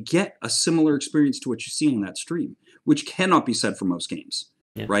actually get a similar experience to what you see on that stream, which cannot be said for most games,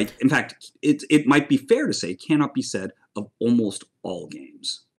 right? In fact, it might be fair to say cannot be said of almost all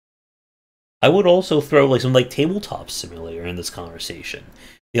games. I would also throw like some like tabletop simulator in this conversation.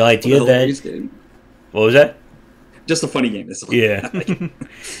 The idea that what was that? Just a funny game. Yeah,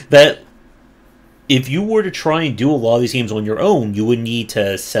 that if you were to try and do a lot of these games on your own, you would need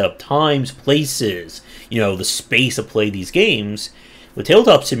to set up times, places, the space to play these games. With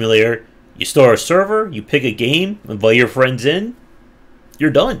Tabletop Simulator, you start a server, you pick a game, invite your friends in, you're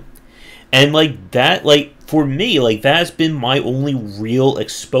done. And like that, like for me, like that's been my only real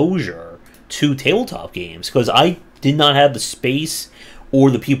exposure to tabletop games, because I did not have the space or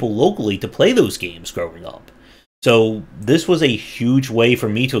the people locally to play those games growing up. So this was a huge way for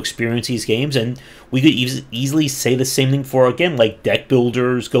me to experience these games, and we could easily say the same thing for, again, like deck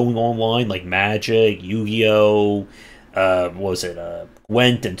builders going online, like Magic, Yu-Gi-Oh!,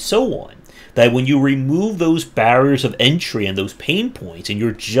 Gwent, and so on. That when you remove those barriers of entry and those pain points, and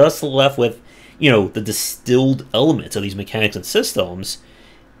you're just left with, the distilled elements of these mechanics and systems,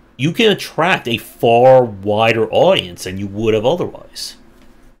 you can attract a far wider audience than you would have otherwise.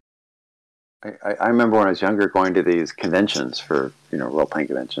 I remember when I was younger going to these conventions for, role-playing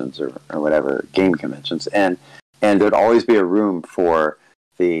conventions or whatever, game conventions, and there'd always be a room for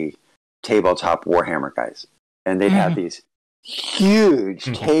the tabletop Warhammer guys. And they'd have these huge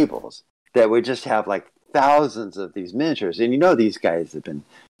tables that would just have like thousands of these miniatures. And these guys have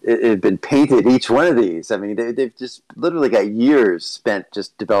been painted, each one of these. I mean, they've just literally got years spent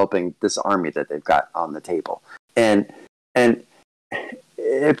just developing this army that they've got on the table. And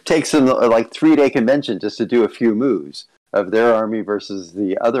it takes them like 3-day convention just to do a few moves of their army versus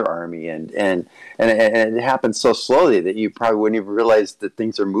the other army, and it happens so slowly that you probably wouldn't even realize that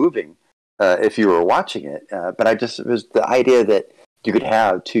things are moving if you were watching it. But it was the idea that you could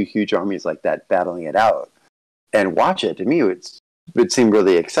have two huge armies like that battling it out and watch it. To me, it would seem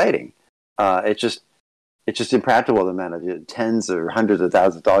really exciting. It's just impractical, the amount of tens or hundreds of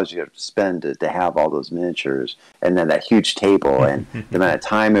thousands of dollars you have to spend to have all those miniatures, and then that huge table, and the amount of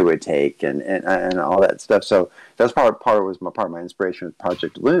time it would take, and all that stuff. So that's part of my inspiration with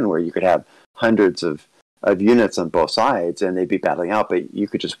Project Loon, where you could have hundreds of units on both sides, and they'd be battling out, but you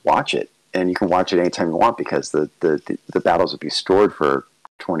could just watch it, and you can watch it anytime you want, because the battles would be stored for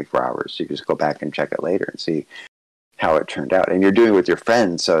 24 hours. So you can just go back and check it later and see how it turned out. And you're doing it with your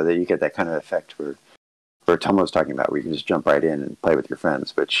friends, so that you get that kind of effect where Tomo was talking about, where you can just jump right in and play with your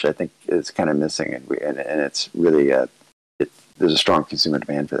friends, which I think is kind of missing, and it's really there's a strong consumer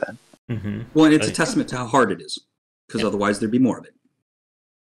demand for that. Mm-hmm. Well, and it's a testament to how hard it is, because otherwise there'd be more of it.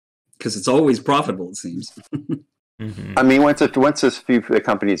 Because it's always profitable, it seems. I mean, once a few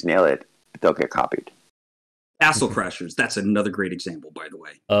companies nail it, they'll get copied. Castle Crashers, that's another great example, by the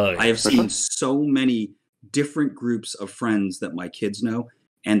way. Yeah. I have seen so many different groups of friends that my kids know,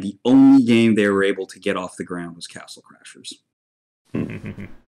 and the only game they were able to get off the ground was Castle Crashers.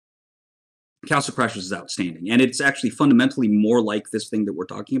 Castle Crashers is outstanding, and it's actually fundamentally more like this thing that we're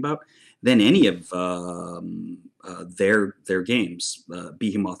talking about than any of their games.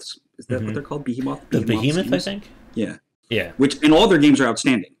 Behemoths, is that what they're called? Behemoth? The Behemoth, games? I think? Yeah. Yeah. And all their games are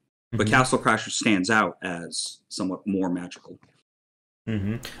outstanding, but Castle Crashers stands out as somewhat more magical.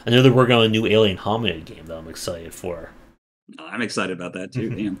 I know they're working on a new Alien Hominid game that I'm excited for. I'm excited about that too.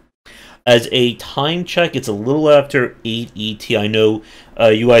 Damn. As a time check, it's a little after 8 ET. I know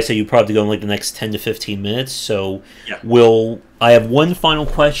you guys say you probably go in like the next 10 to 15 minutes. So I have one final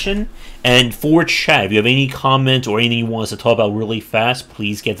question. And for chat, if you have any comments or anything you want us to talk about really fast,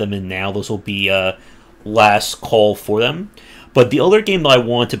 please get them in now. This will be last call for them. But the other game that I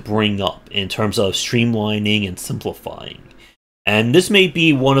want to bring up in terms of streamlining and simplifying, and this may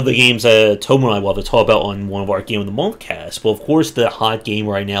be one of the games that Tomo and I will have to talk about on one of our Game of the Month casts, but of course the hot game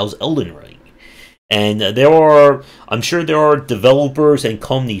right now is Elden Ring. And I'm sure there are developers and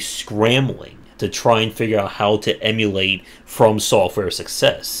companies scrambling to try and figure out how to emulate From Software's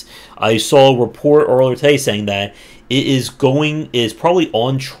success. I saw a report earlier today saying that it is probably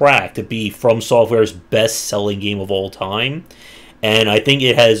on track to be From Software's best-selling game of all time. And I think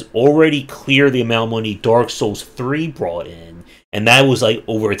it has already cleared the amount of money Dark Souls 3 brought in, and that was like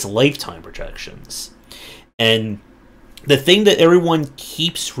over its lifetime projections. And the thing that everyone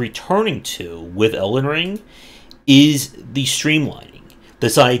keeps returning to with Elden Ring is the streamlining.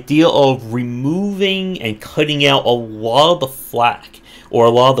 This idea of removing and cutting out a lot of the flack or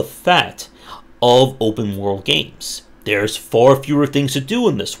a lot of the fat of open world games. There's far fewer things to do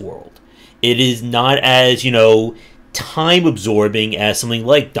in this world. It is not as, time absorbing as something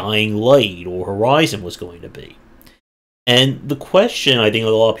like Dying Light or Horizon was going to be. And the question I think a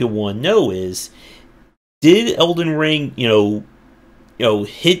lot of people want to know is, did Elden Ring,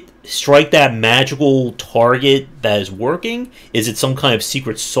 strike that magical target that is working? Is it some kind of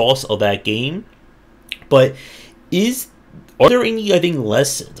secret sauce of that game? But are there any, I think,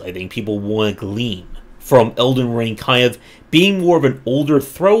 lessons I think people want to glean from Elden Ring kind of being more of an older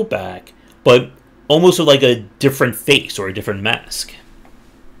throwback, but almost with like a different face or a different mask?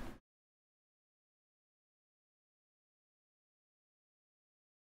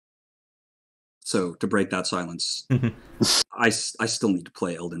 So to break that silence, I still need to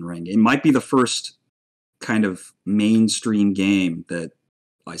play Elden Ring. It might be the first kind of mainstream game that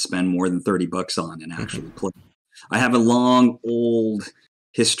I spend more than $30 on and actually play. I have a long, old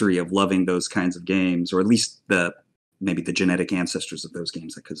history of loving those kinds of games, or at least maybe the genetic ancestors of those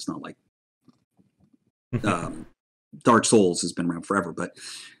games, because it's not like Dark Souls has been around forever, but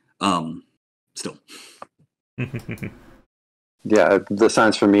still. Yeah, the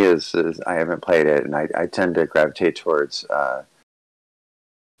science for me is I haven't played it, and I tend to gravitate towards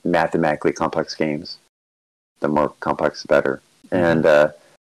mathematically complex games. The more complex, the better. And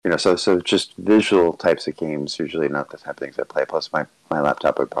so just visual types of games usually not the type of things I play. Plus, my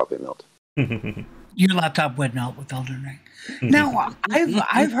laptop would probably melt. Your laptop would melt with Elden Ring. Now,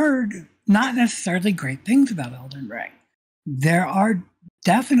 I've heard not necessarily great things about Elden Ring. There are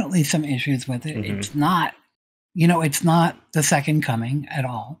definitely some issues with it. It's not. It's not the second coming at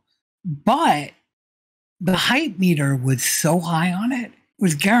all. But the hype meter was so high on it,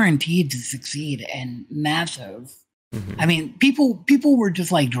 was guaranteed to succeed and massive. I mean, people were just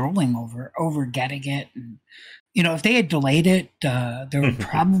like drooling over getting it. And, if they had delayed it, there would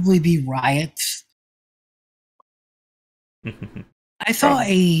probably be riots. I saw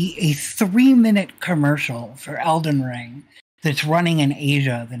a 3-minute commercial for Elden Ring that's running in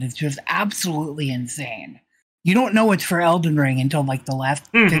Asia that is just absolutely insane. You don't know it's for Elden Ring until like the last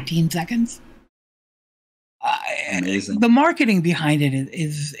 15 seconds. Amazing. The marketing behind it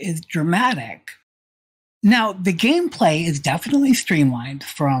is dramatic. Now, the gameplay is definitely streamlined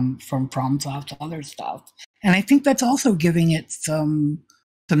from FromSoft's other stuff. And I think that's also giving it some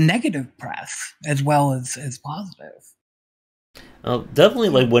negative press as well as positive. Definitely,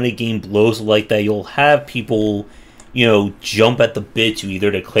 like when a game blows like that, you'll have people jump at the bit to either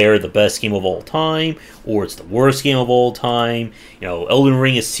declare the best game of all time or it's the worst game of all time. Elden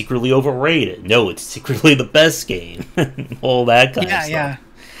Ring is secretly overrated. No, it's secretly the best game. All that kind of stuff. Yeah.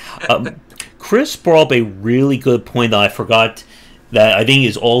 Chris brought up a really good point that I forgot that I think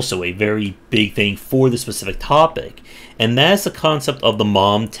is also a very big thing for the specific topic, and that's the concept of the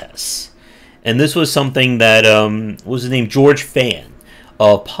mom tests. And this was something that, what was his name? George Fan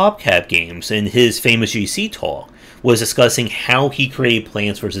of PopCap Games in his famous GC talk was discussing how he created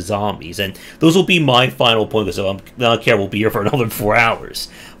Plants vs. Zombies. And those will be my final point, because I don't care, we'll be here for another 4 hours.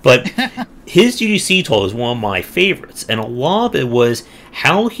 But his GDC talk is one of my favorites, and a lot of it was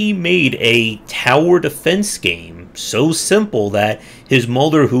how he made a tower defense game so simple that his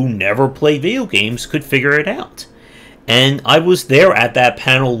mother, who never played video games, could figure it out. And I was there at that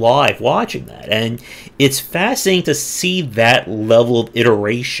panel live watching that, and it's fascinating to see that level of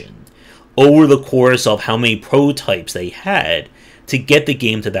iteration over the course of how many prototypes they had to get the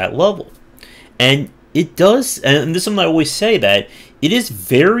game to that level. And it does, and this is something I always say, that it is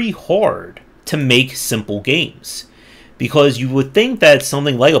very hard to make simple games. Because you would think that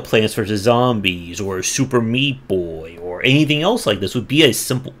something like a Plants vs. Zombies or a Super Meat Boy or anything else like this would be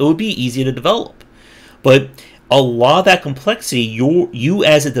it would be easy to develop. But a lot of that complexity, you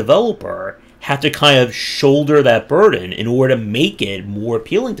as a developer have to kind of shoulder that burden in order to make it more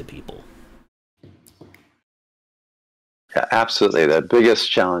appealing to people. Yeah, absolutely. The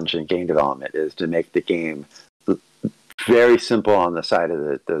biggest challenge in game development is to make the game very simple on the side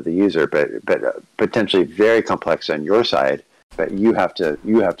of the user, but potentially very complex on your side. But you have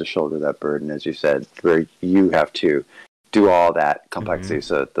to shoulder that burden, as you said, where you have to do all that complexity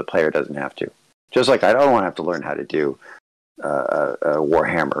so that the player doesn't have to. Just like I don't want to have to learn how to do a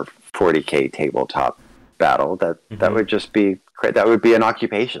Warhammer 40K tabletop battle. That would just be that would be an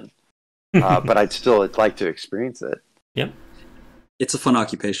occupation. But I'd like to experience it. Yep. It's a fun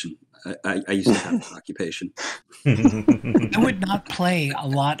occupation. I used to have an occupation. I would not play a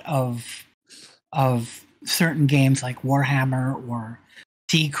lot of certain games like Warhammer or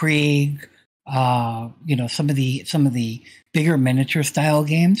Sea Krieg, some of the bigger miniature style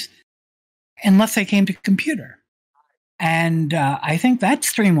games, unless they came to computer. And I think that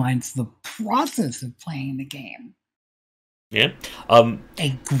streamlines the process of playing the game. Yeah.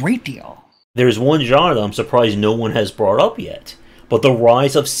 A great deal. there's one genre that I'm surprised no one has brought up yet, but the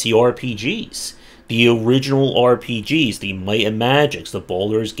rise of CRPGs. The original RPGs, the Might and Magics, the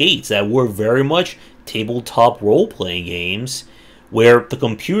Baldur's Gates, that were very much tabletop role-playing games where the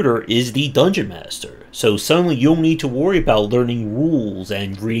computer is the dungeon master. So suddenly you don't need to worry about learning rules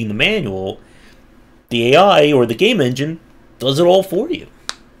and reading the manual. The AI or the game engine does it all for you.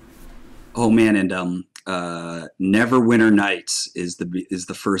 Oh man, and Neverwinter Nights is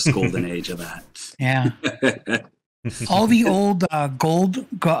the first golden age of that. Yeah. All the old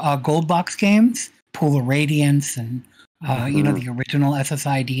gold box games, Pool of Radiance, and the original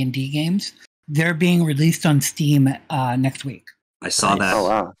SSI D&D games, they're being released on Steam next week. I saw that. Oh,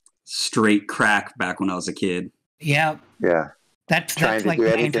 wow. Straight crack back when I was a kid. Yeah. Yeah. That's like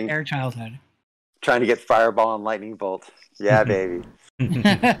my entire childhood. Trying to get Fireball and Lightning Bolt. Yeah, baby.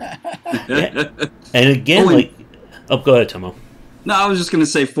 Yeah. And again, go ahead, Tomo. No, I was just going to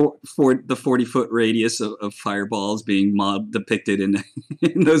say for the 40-foot radius of fireballs being depicted in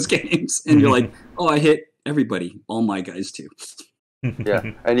those games. And you're like, oh, I hit everybody. All my guys, too.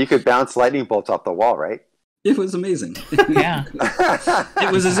 Yeah. And you could bounce lightning bolts off the wall, right? It was amazing. Yeah.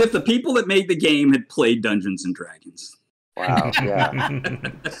 It was as if the people that made the game had played Dungeons and Dragons. Wow, yeah.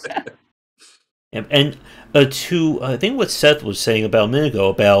 And to I think what Seth was saying about a minute ago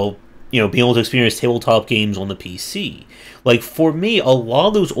about being able to experience tabletop games on the PC. Like for me, a lot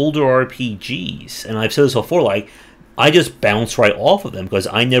of those older RPGs, and I've said this before, like I just bounce right off of them because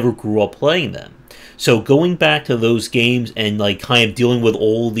I never grew up playing them. So going back to those games and like kind of dealing with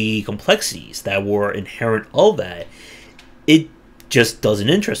all the complexities that were inherent of that, it just doesn't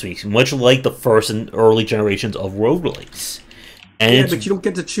interest me. Much like the first and early generations of roguelikes. And yeah, but you don't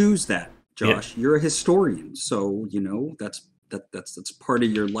get to choose that, Josh. Yeah. You're a historian, so that's part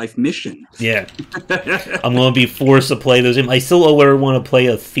of your life mission. Yeah. I'm going to be forced to play those games. I still want to play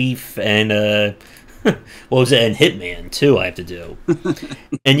a Thief and what was it? And Hitman too. I have to do.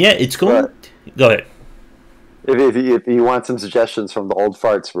 And yeah, it's going. Go ahead. If you want some suggestions from the old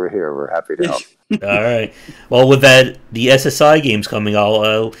farts, we're here. We're happy to help. All right. Well, with that, the SSI games coming,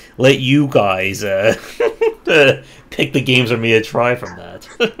 I'll let you guys pick the games for me to try from that.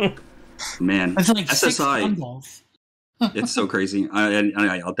 Man, It's like SSI. It's so crazy.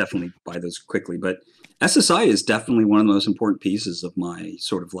 I'll definitely buy those quickly. But SSI is definitely one of the most important pieces of my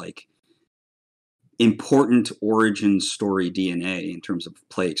sort of like important origin story DNA in terms of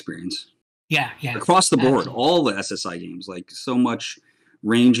play experience. Yeah. Across the board, Absolutely. all the SSI games, like so much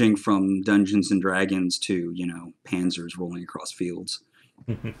ranging from Dungeons and Dragons to, panzers rolling across fields.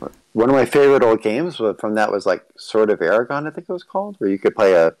 One of my favorite old games from that was like Sword of Aragon, I think it was called, where you could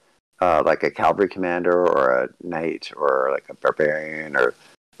play a cavalry commander or a knight or like a barbarian or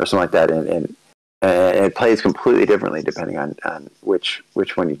something like that, and it plays completely differently depending on which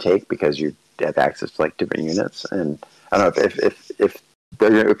one you take because you have access to like different units. And I don't know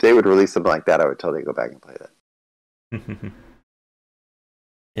if they would release something like that, I would totally go back and play that.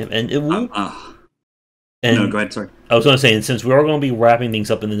 And it will. No, go ahead. Sorry. I was going to say, and since we are going to be wrapping things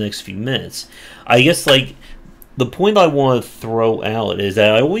up in the next few minutes, I guess like the point I want to throw out is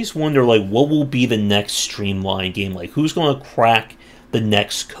that I always wonder like what will be the next Streamlined game? Like who's going to crack the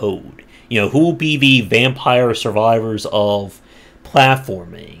next code? Who will be the vampire survivors of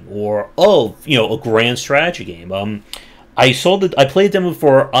platforming or a grand strategy game? I played a demo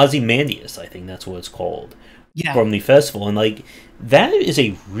for Ozymandias, I think that's what it's called, from the festival, and like that is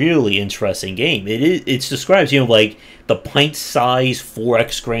a really interesting game. It's described, like the pint-sized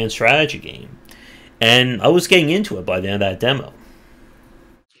 4X grand strategy game, and I was getting into it by the end of that demo.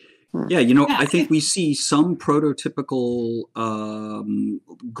 Yeah, I think we see some prototypical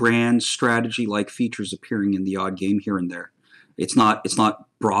grand strategy-like features appearing in the odd game here and there. It's not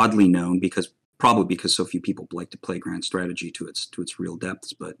broadly known probably because so few people like to play grand strategy to its real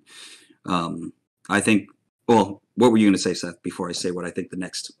depths. But I think, well, what were you going to say, Seth, before I say what I think the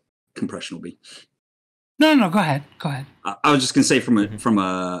next compression will be? No, go ahead. I was just going to say from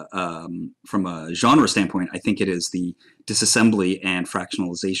a genre standpoint, I think it is the disassembly and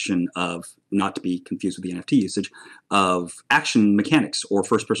fractionalization of, not to be confused with the NFT usage, of action mechanics or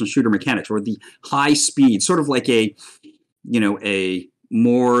first-person shooter mechanics, or the high speed, sort of like a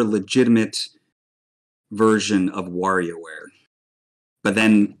more legitimate version of WarioWare, but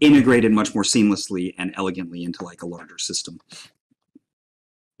then integrated much more seamlessly and elegantly into like a larger system.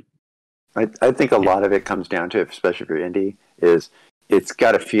 I think a lot of it comes down to, especially for indie, is it's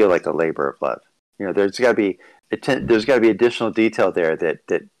got to feel like a labor of love. There's got to be additional detail there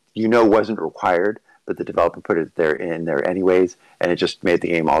that wasn't required, but the developer put it in there anyways, and it just made the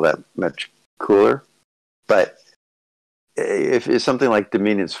game all that much cooler. But if it's something like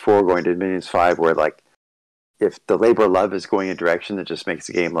Dominions 4 going to Dominions 5, where like if the labor of love is going a direction that just makes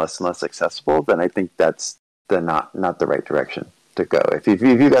the game less and less accessible, then I think that's not the right direction to go. If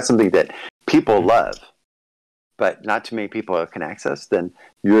you got something that people love, but not too many people can access, then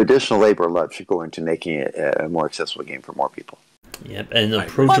your additional labor of love should go into making it a more accessible game for more people. Yep, and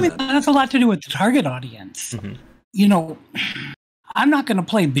I mean, that has a lot to do with the target audience. Mm-hmm. You know, I'm not going to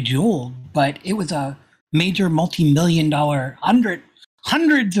play Bejeweled, but it was a major multi-million-dollar,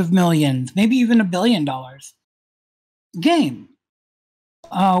 hundreds of millions, maybe even $1 billion game.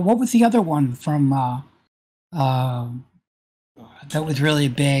 What was the other one from that was really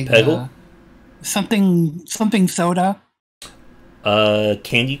big? Peggle? Something soda.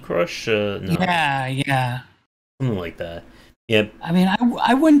 Candy Crush? No. Yeah. Something like that. Yep. I mean,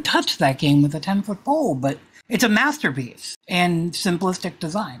 I wouldn't touch that game with a 10-foot pole, but it's a masterpiece and simplistic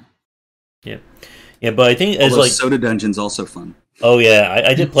design. Yep. Yeah, but I think as Although like Soda Dungeon's also fun. Oh yeah,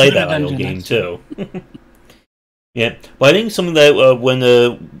 I did play Soda that Dungeon, game too. Yeah, but I think something that when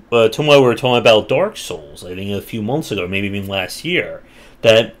Tomo and I were talking about Dark Souls, I think a few months ago, maybe even last year,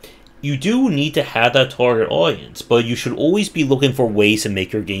 that you do need to have that target audience, but you should always be looking for ways to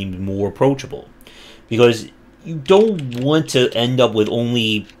make your game more approachable, because you don't want to end up with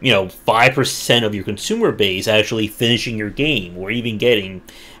only 5% of your consumer base actually finishing your game or even getting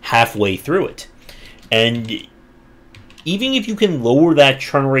halfway through it. And even if you can lower that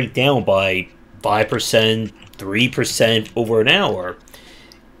churn rate down by 5%, 3% over an hour,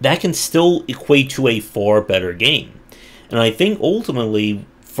 that can still equate to a far better game. And I think ultimately,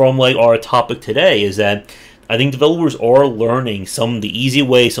 from like our topic today, is that I think developers are learning some of the easy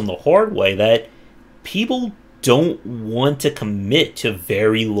way, some of the hard way, that people don't want to commit to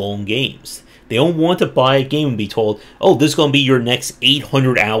very long games. They don't want to buy a game and be told, oh, this is going to be your next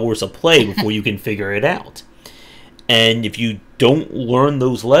 800 hours of play before you can figure it out. And if you don't learn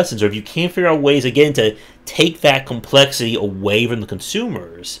those lessons, or if you can't figure out ways, again, to take that complexity away from the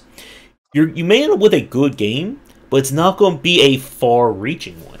consumers, you may end up with a good game, but it's not going to be a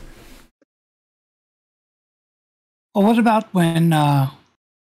far-reaching one. Well, what about when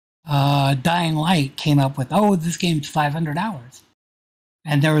Dying Light came up with, oh, this game's 500 hours?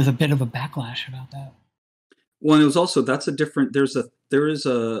 And there was a bit of a backlash about that. Well, and it was also, there is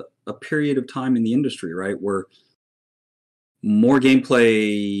a period of time in the industry, right, where more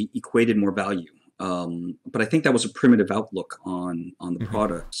gameplay equated more value. But I think that was a primitive outlook on the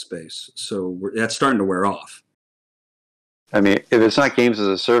product space. So that's starting to wear off. I mean, if it's not games as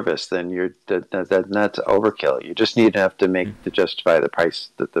a service, then that's overkill. You just need enough to make to justify the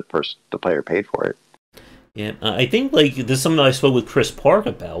price that the player paid for it. Yeah, I think like this is something I spoke with Chris Park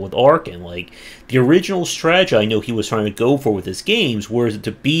about with Arkin. Like the original strategy I know he was trying to go for with his games was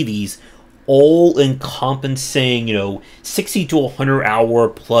to be these all-encompassing, 60 to 100 hour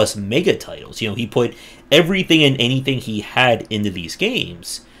plus mega titles. He put everything and anything he had into these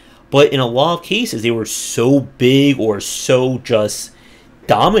games. But in a lot of cases, they were so big or so just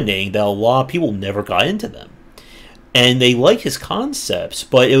dominating that a lot of people never got into them. And they like his concepts,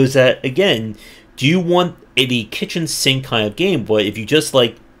 but it was that, again, do you want the kitchen sink kind of game? But if you just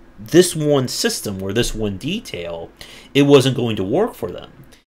like this one system or this one detail, it wasn't going to work for them.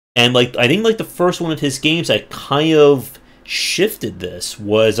 And I think the first one of his games that kind of shifted this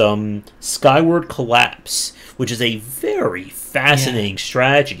was Skyward Collapse, which is a very fascinating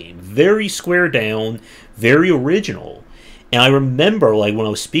strategy game, very square down, very original. And I remember when I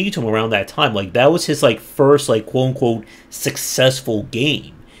was speaking to him around that time, that was his first quote unquote successful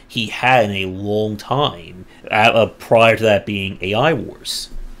game he had in a long time, prior to that being AI Wars.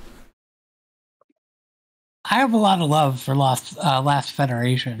 I have a lot of love for Last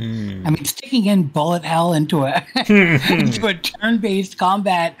Federation. I mean, sticking in bullet hell into a into a turn-based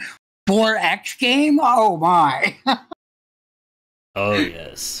combat 4X game. Oh my! Oh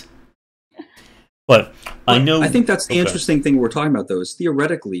yes. But I know. I think that's the interesting thing we're talking about, though, is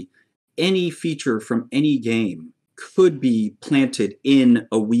theoretically any feature from any game could be planted in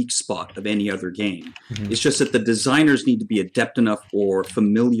a weak spot of any other game. It's just that the designers need to be adept enough or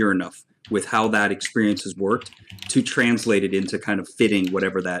familiar enough with how that experience has worked to translate it into kind of fitting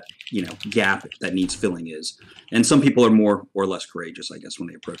whatever that gap that needs filling is. And some people are more or less courageous, I guess, when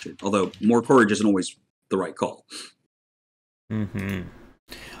they approach it. Although more courage isn't always the right call.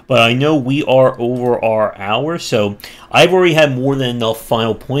 But I know we are over our hour, so I've already had more than enough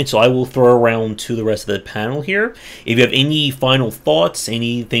final points, so I will throw around to the rest of the panel here. If you have any final thoughts,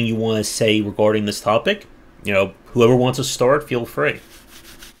 anything you want to say regarding this topic, whoever wants to start, feel free.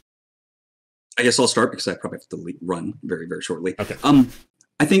 I guess I'll start because I probably have to run very, very shortly. Okay.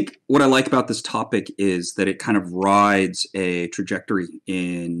 I think what I like about this topic is that it kind of rides a trajectory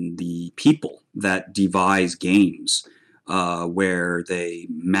in the people that devise games, where they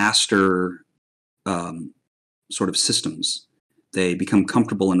master sort of systems. They become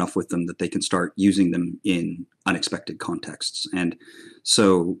comfortable enough with them that they can start using them in unexpected contexts. And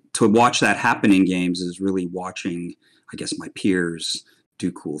so to watch that happen in games is really watching, I guess, my peers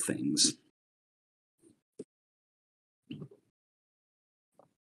do cool things.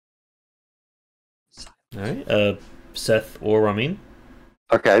 All right, Seth or Ramin?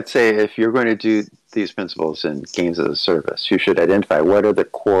 Okay, I'd say if you're going to do these principles in games as a service, you should identify what are the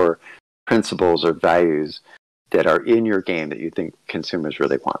core principles or values that are in your game that you think consumers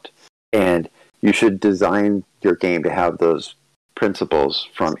really want. And you should design your game to have those principles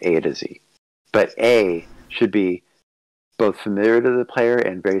from A to Z. But A should be both familiar to the player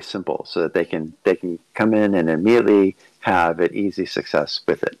and very simple so that they can come in and immediately have an easy success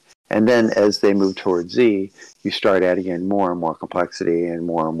with it. And then as they move towards Z, you start adding in more and more complexity and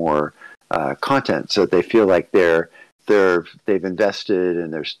more content so that they feel like they've invested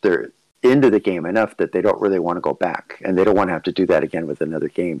and they're into the game enough that they don't really want to go back, and they don't want to have to do that again with another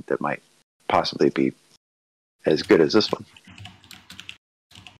game that might possibly be as good as this one.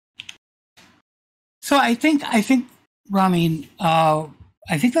 So I think Ramin,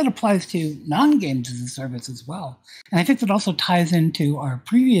 I think that applies to non-games as a service as well, and I think that also ties into our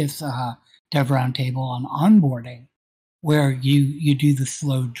previous Dev Roundtable on onboarding, where you do the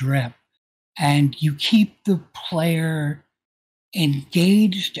slow drip and you keep the player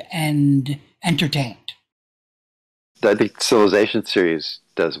engaged and entertained. I think Civilization series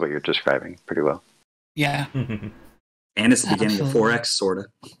does what you're describing pretty well. Yeah. And it's the beginning of 4X, sort of.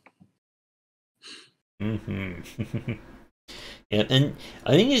 Yeah, and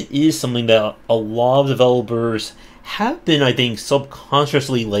I think it is something that a lot of developers have been, I think,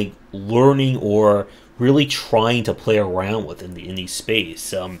 subconsciously like learning or really trying to play around with in the indie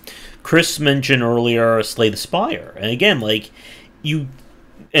space. Chris mentioned earlier Slay the Spire, and again, like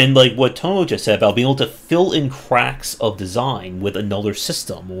like what Tomo just said about being able to fill in cracks of design with another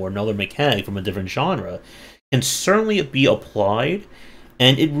system or another mechanic from a different genre can certainly be applied,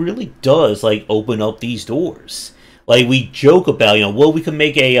 and it really does like open up these doors. Like we joke about, well, we could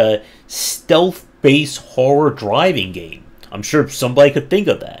make a stealth-based horror driving game. I'm sure somebody could think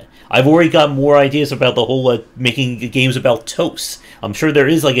of that. I've already got more ideas about the whole making games about toast. I'm sure there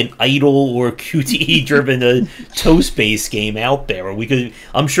is like an idle or QTE-driven toast-based game out there. Or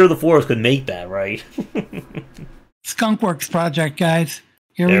I'm sure the four of us could make that, right? Skunkworks project, guys.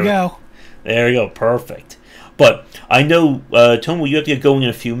 Here we go. There we go. Perfect. But I know, Tomo, you have to get going in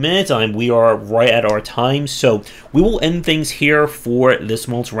a few minutes, and we are right at our time, so we will end things here for this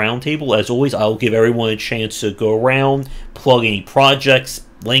month's roundtable. As always, I'll give everyone a chance to go around, plug any projects,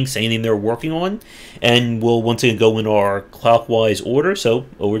 links, anything they're working on, and we'll once again go in our clockwise order, so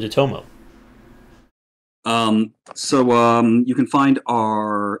over to Tomo. You can find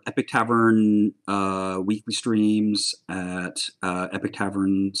our Epic Tavern weekly streams at Epic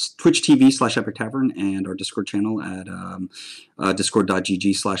Tavern's Twitch TV/Epic Tavern and our Discord channel at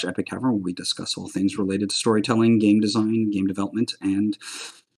discord.gg/Epic Tavern, where we discuss all things related to storytelling, game design, game development, and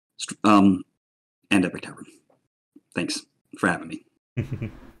Epic Tavern. Thanks for having me.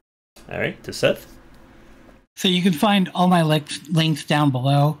 All right, to Seth. So you can find all my links down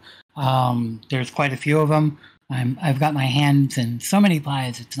below. There's quite a few of them. I've got my hands in so many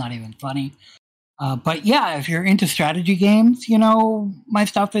pies, it's not even funny. But yeah, if you're into strategy games, my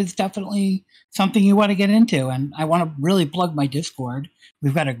stuff is definitely something you want to get into. And I want to really plug my Discord.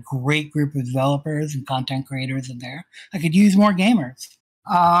 We've got a great group of developers and content creators in there. I could use more gamers,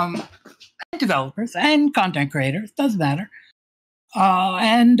 and developers and content creators, doesn't matter. The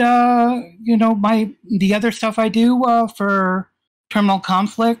other stuff I do for Terminal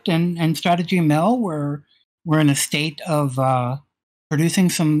Conflict and Strategy Mill, we're in a state of producing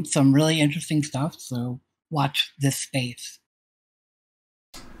some really interesting stuff. So watch this space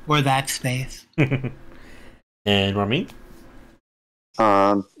or that space. And Ramin?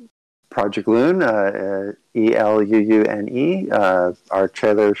 Project Loon, ELUUNE. Our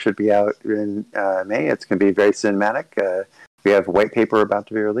trailer should be out in May. It's going to be very cinematic. We have a white paper about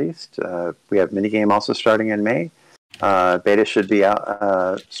to be released. We have minigame also starting in May. Beta should be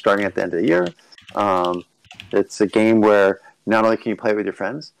out starting at the end of the year. It's a game where not only can you play with your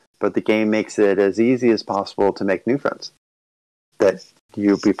friends, but the game makes it as easy as possible to make new friends that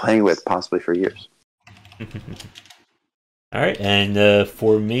you'll be playing with possibly for years. All right, and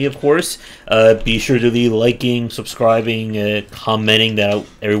for me, of course, be sure to be liking, subscribing, commenting that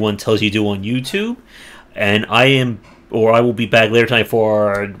everyone tells you to do on YouTube. And I am or I will be back later tonight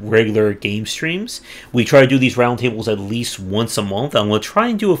for our regular game streams. We try to do these roundtables at least once a month. I'm going to try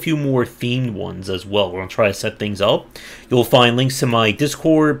and do a few more themed ones as well. We're going to try to set things up. You'll find links to my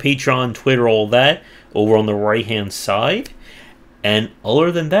Discord, Patreon, Twitter, all that over on the right-hand side. And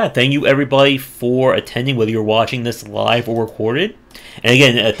other than that, thank you everybody for attending, whether you're watching this live or recorded. And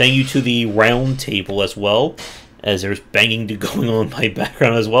again, thank you to the roundtable as well, as there's banging going on in my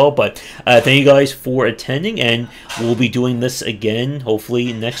background as well. But thank you guys for attending, and we'll be doing this again,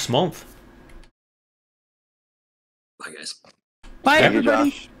 hopefully, next month. Bye, guys. Bye, Thank you,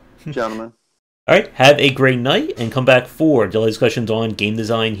 everybody. Josh. Gentlemen. Alright, have a great night, and come back for daily discussions on game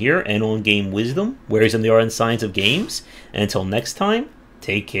design here and on game wisdom, where is in the art and science of games. And until next time,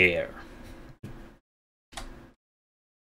 take care.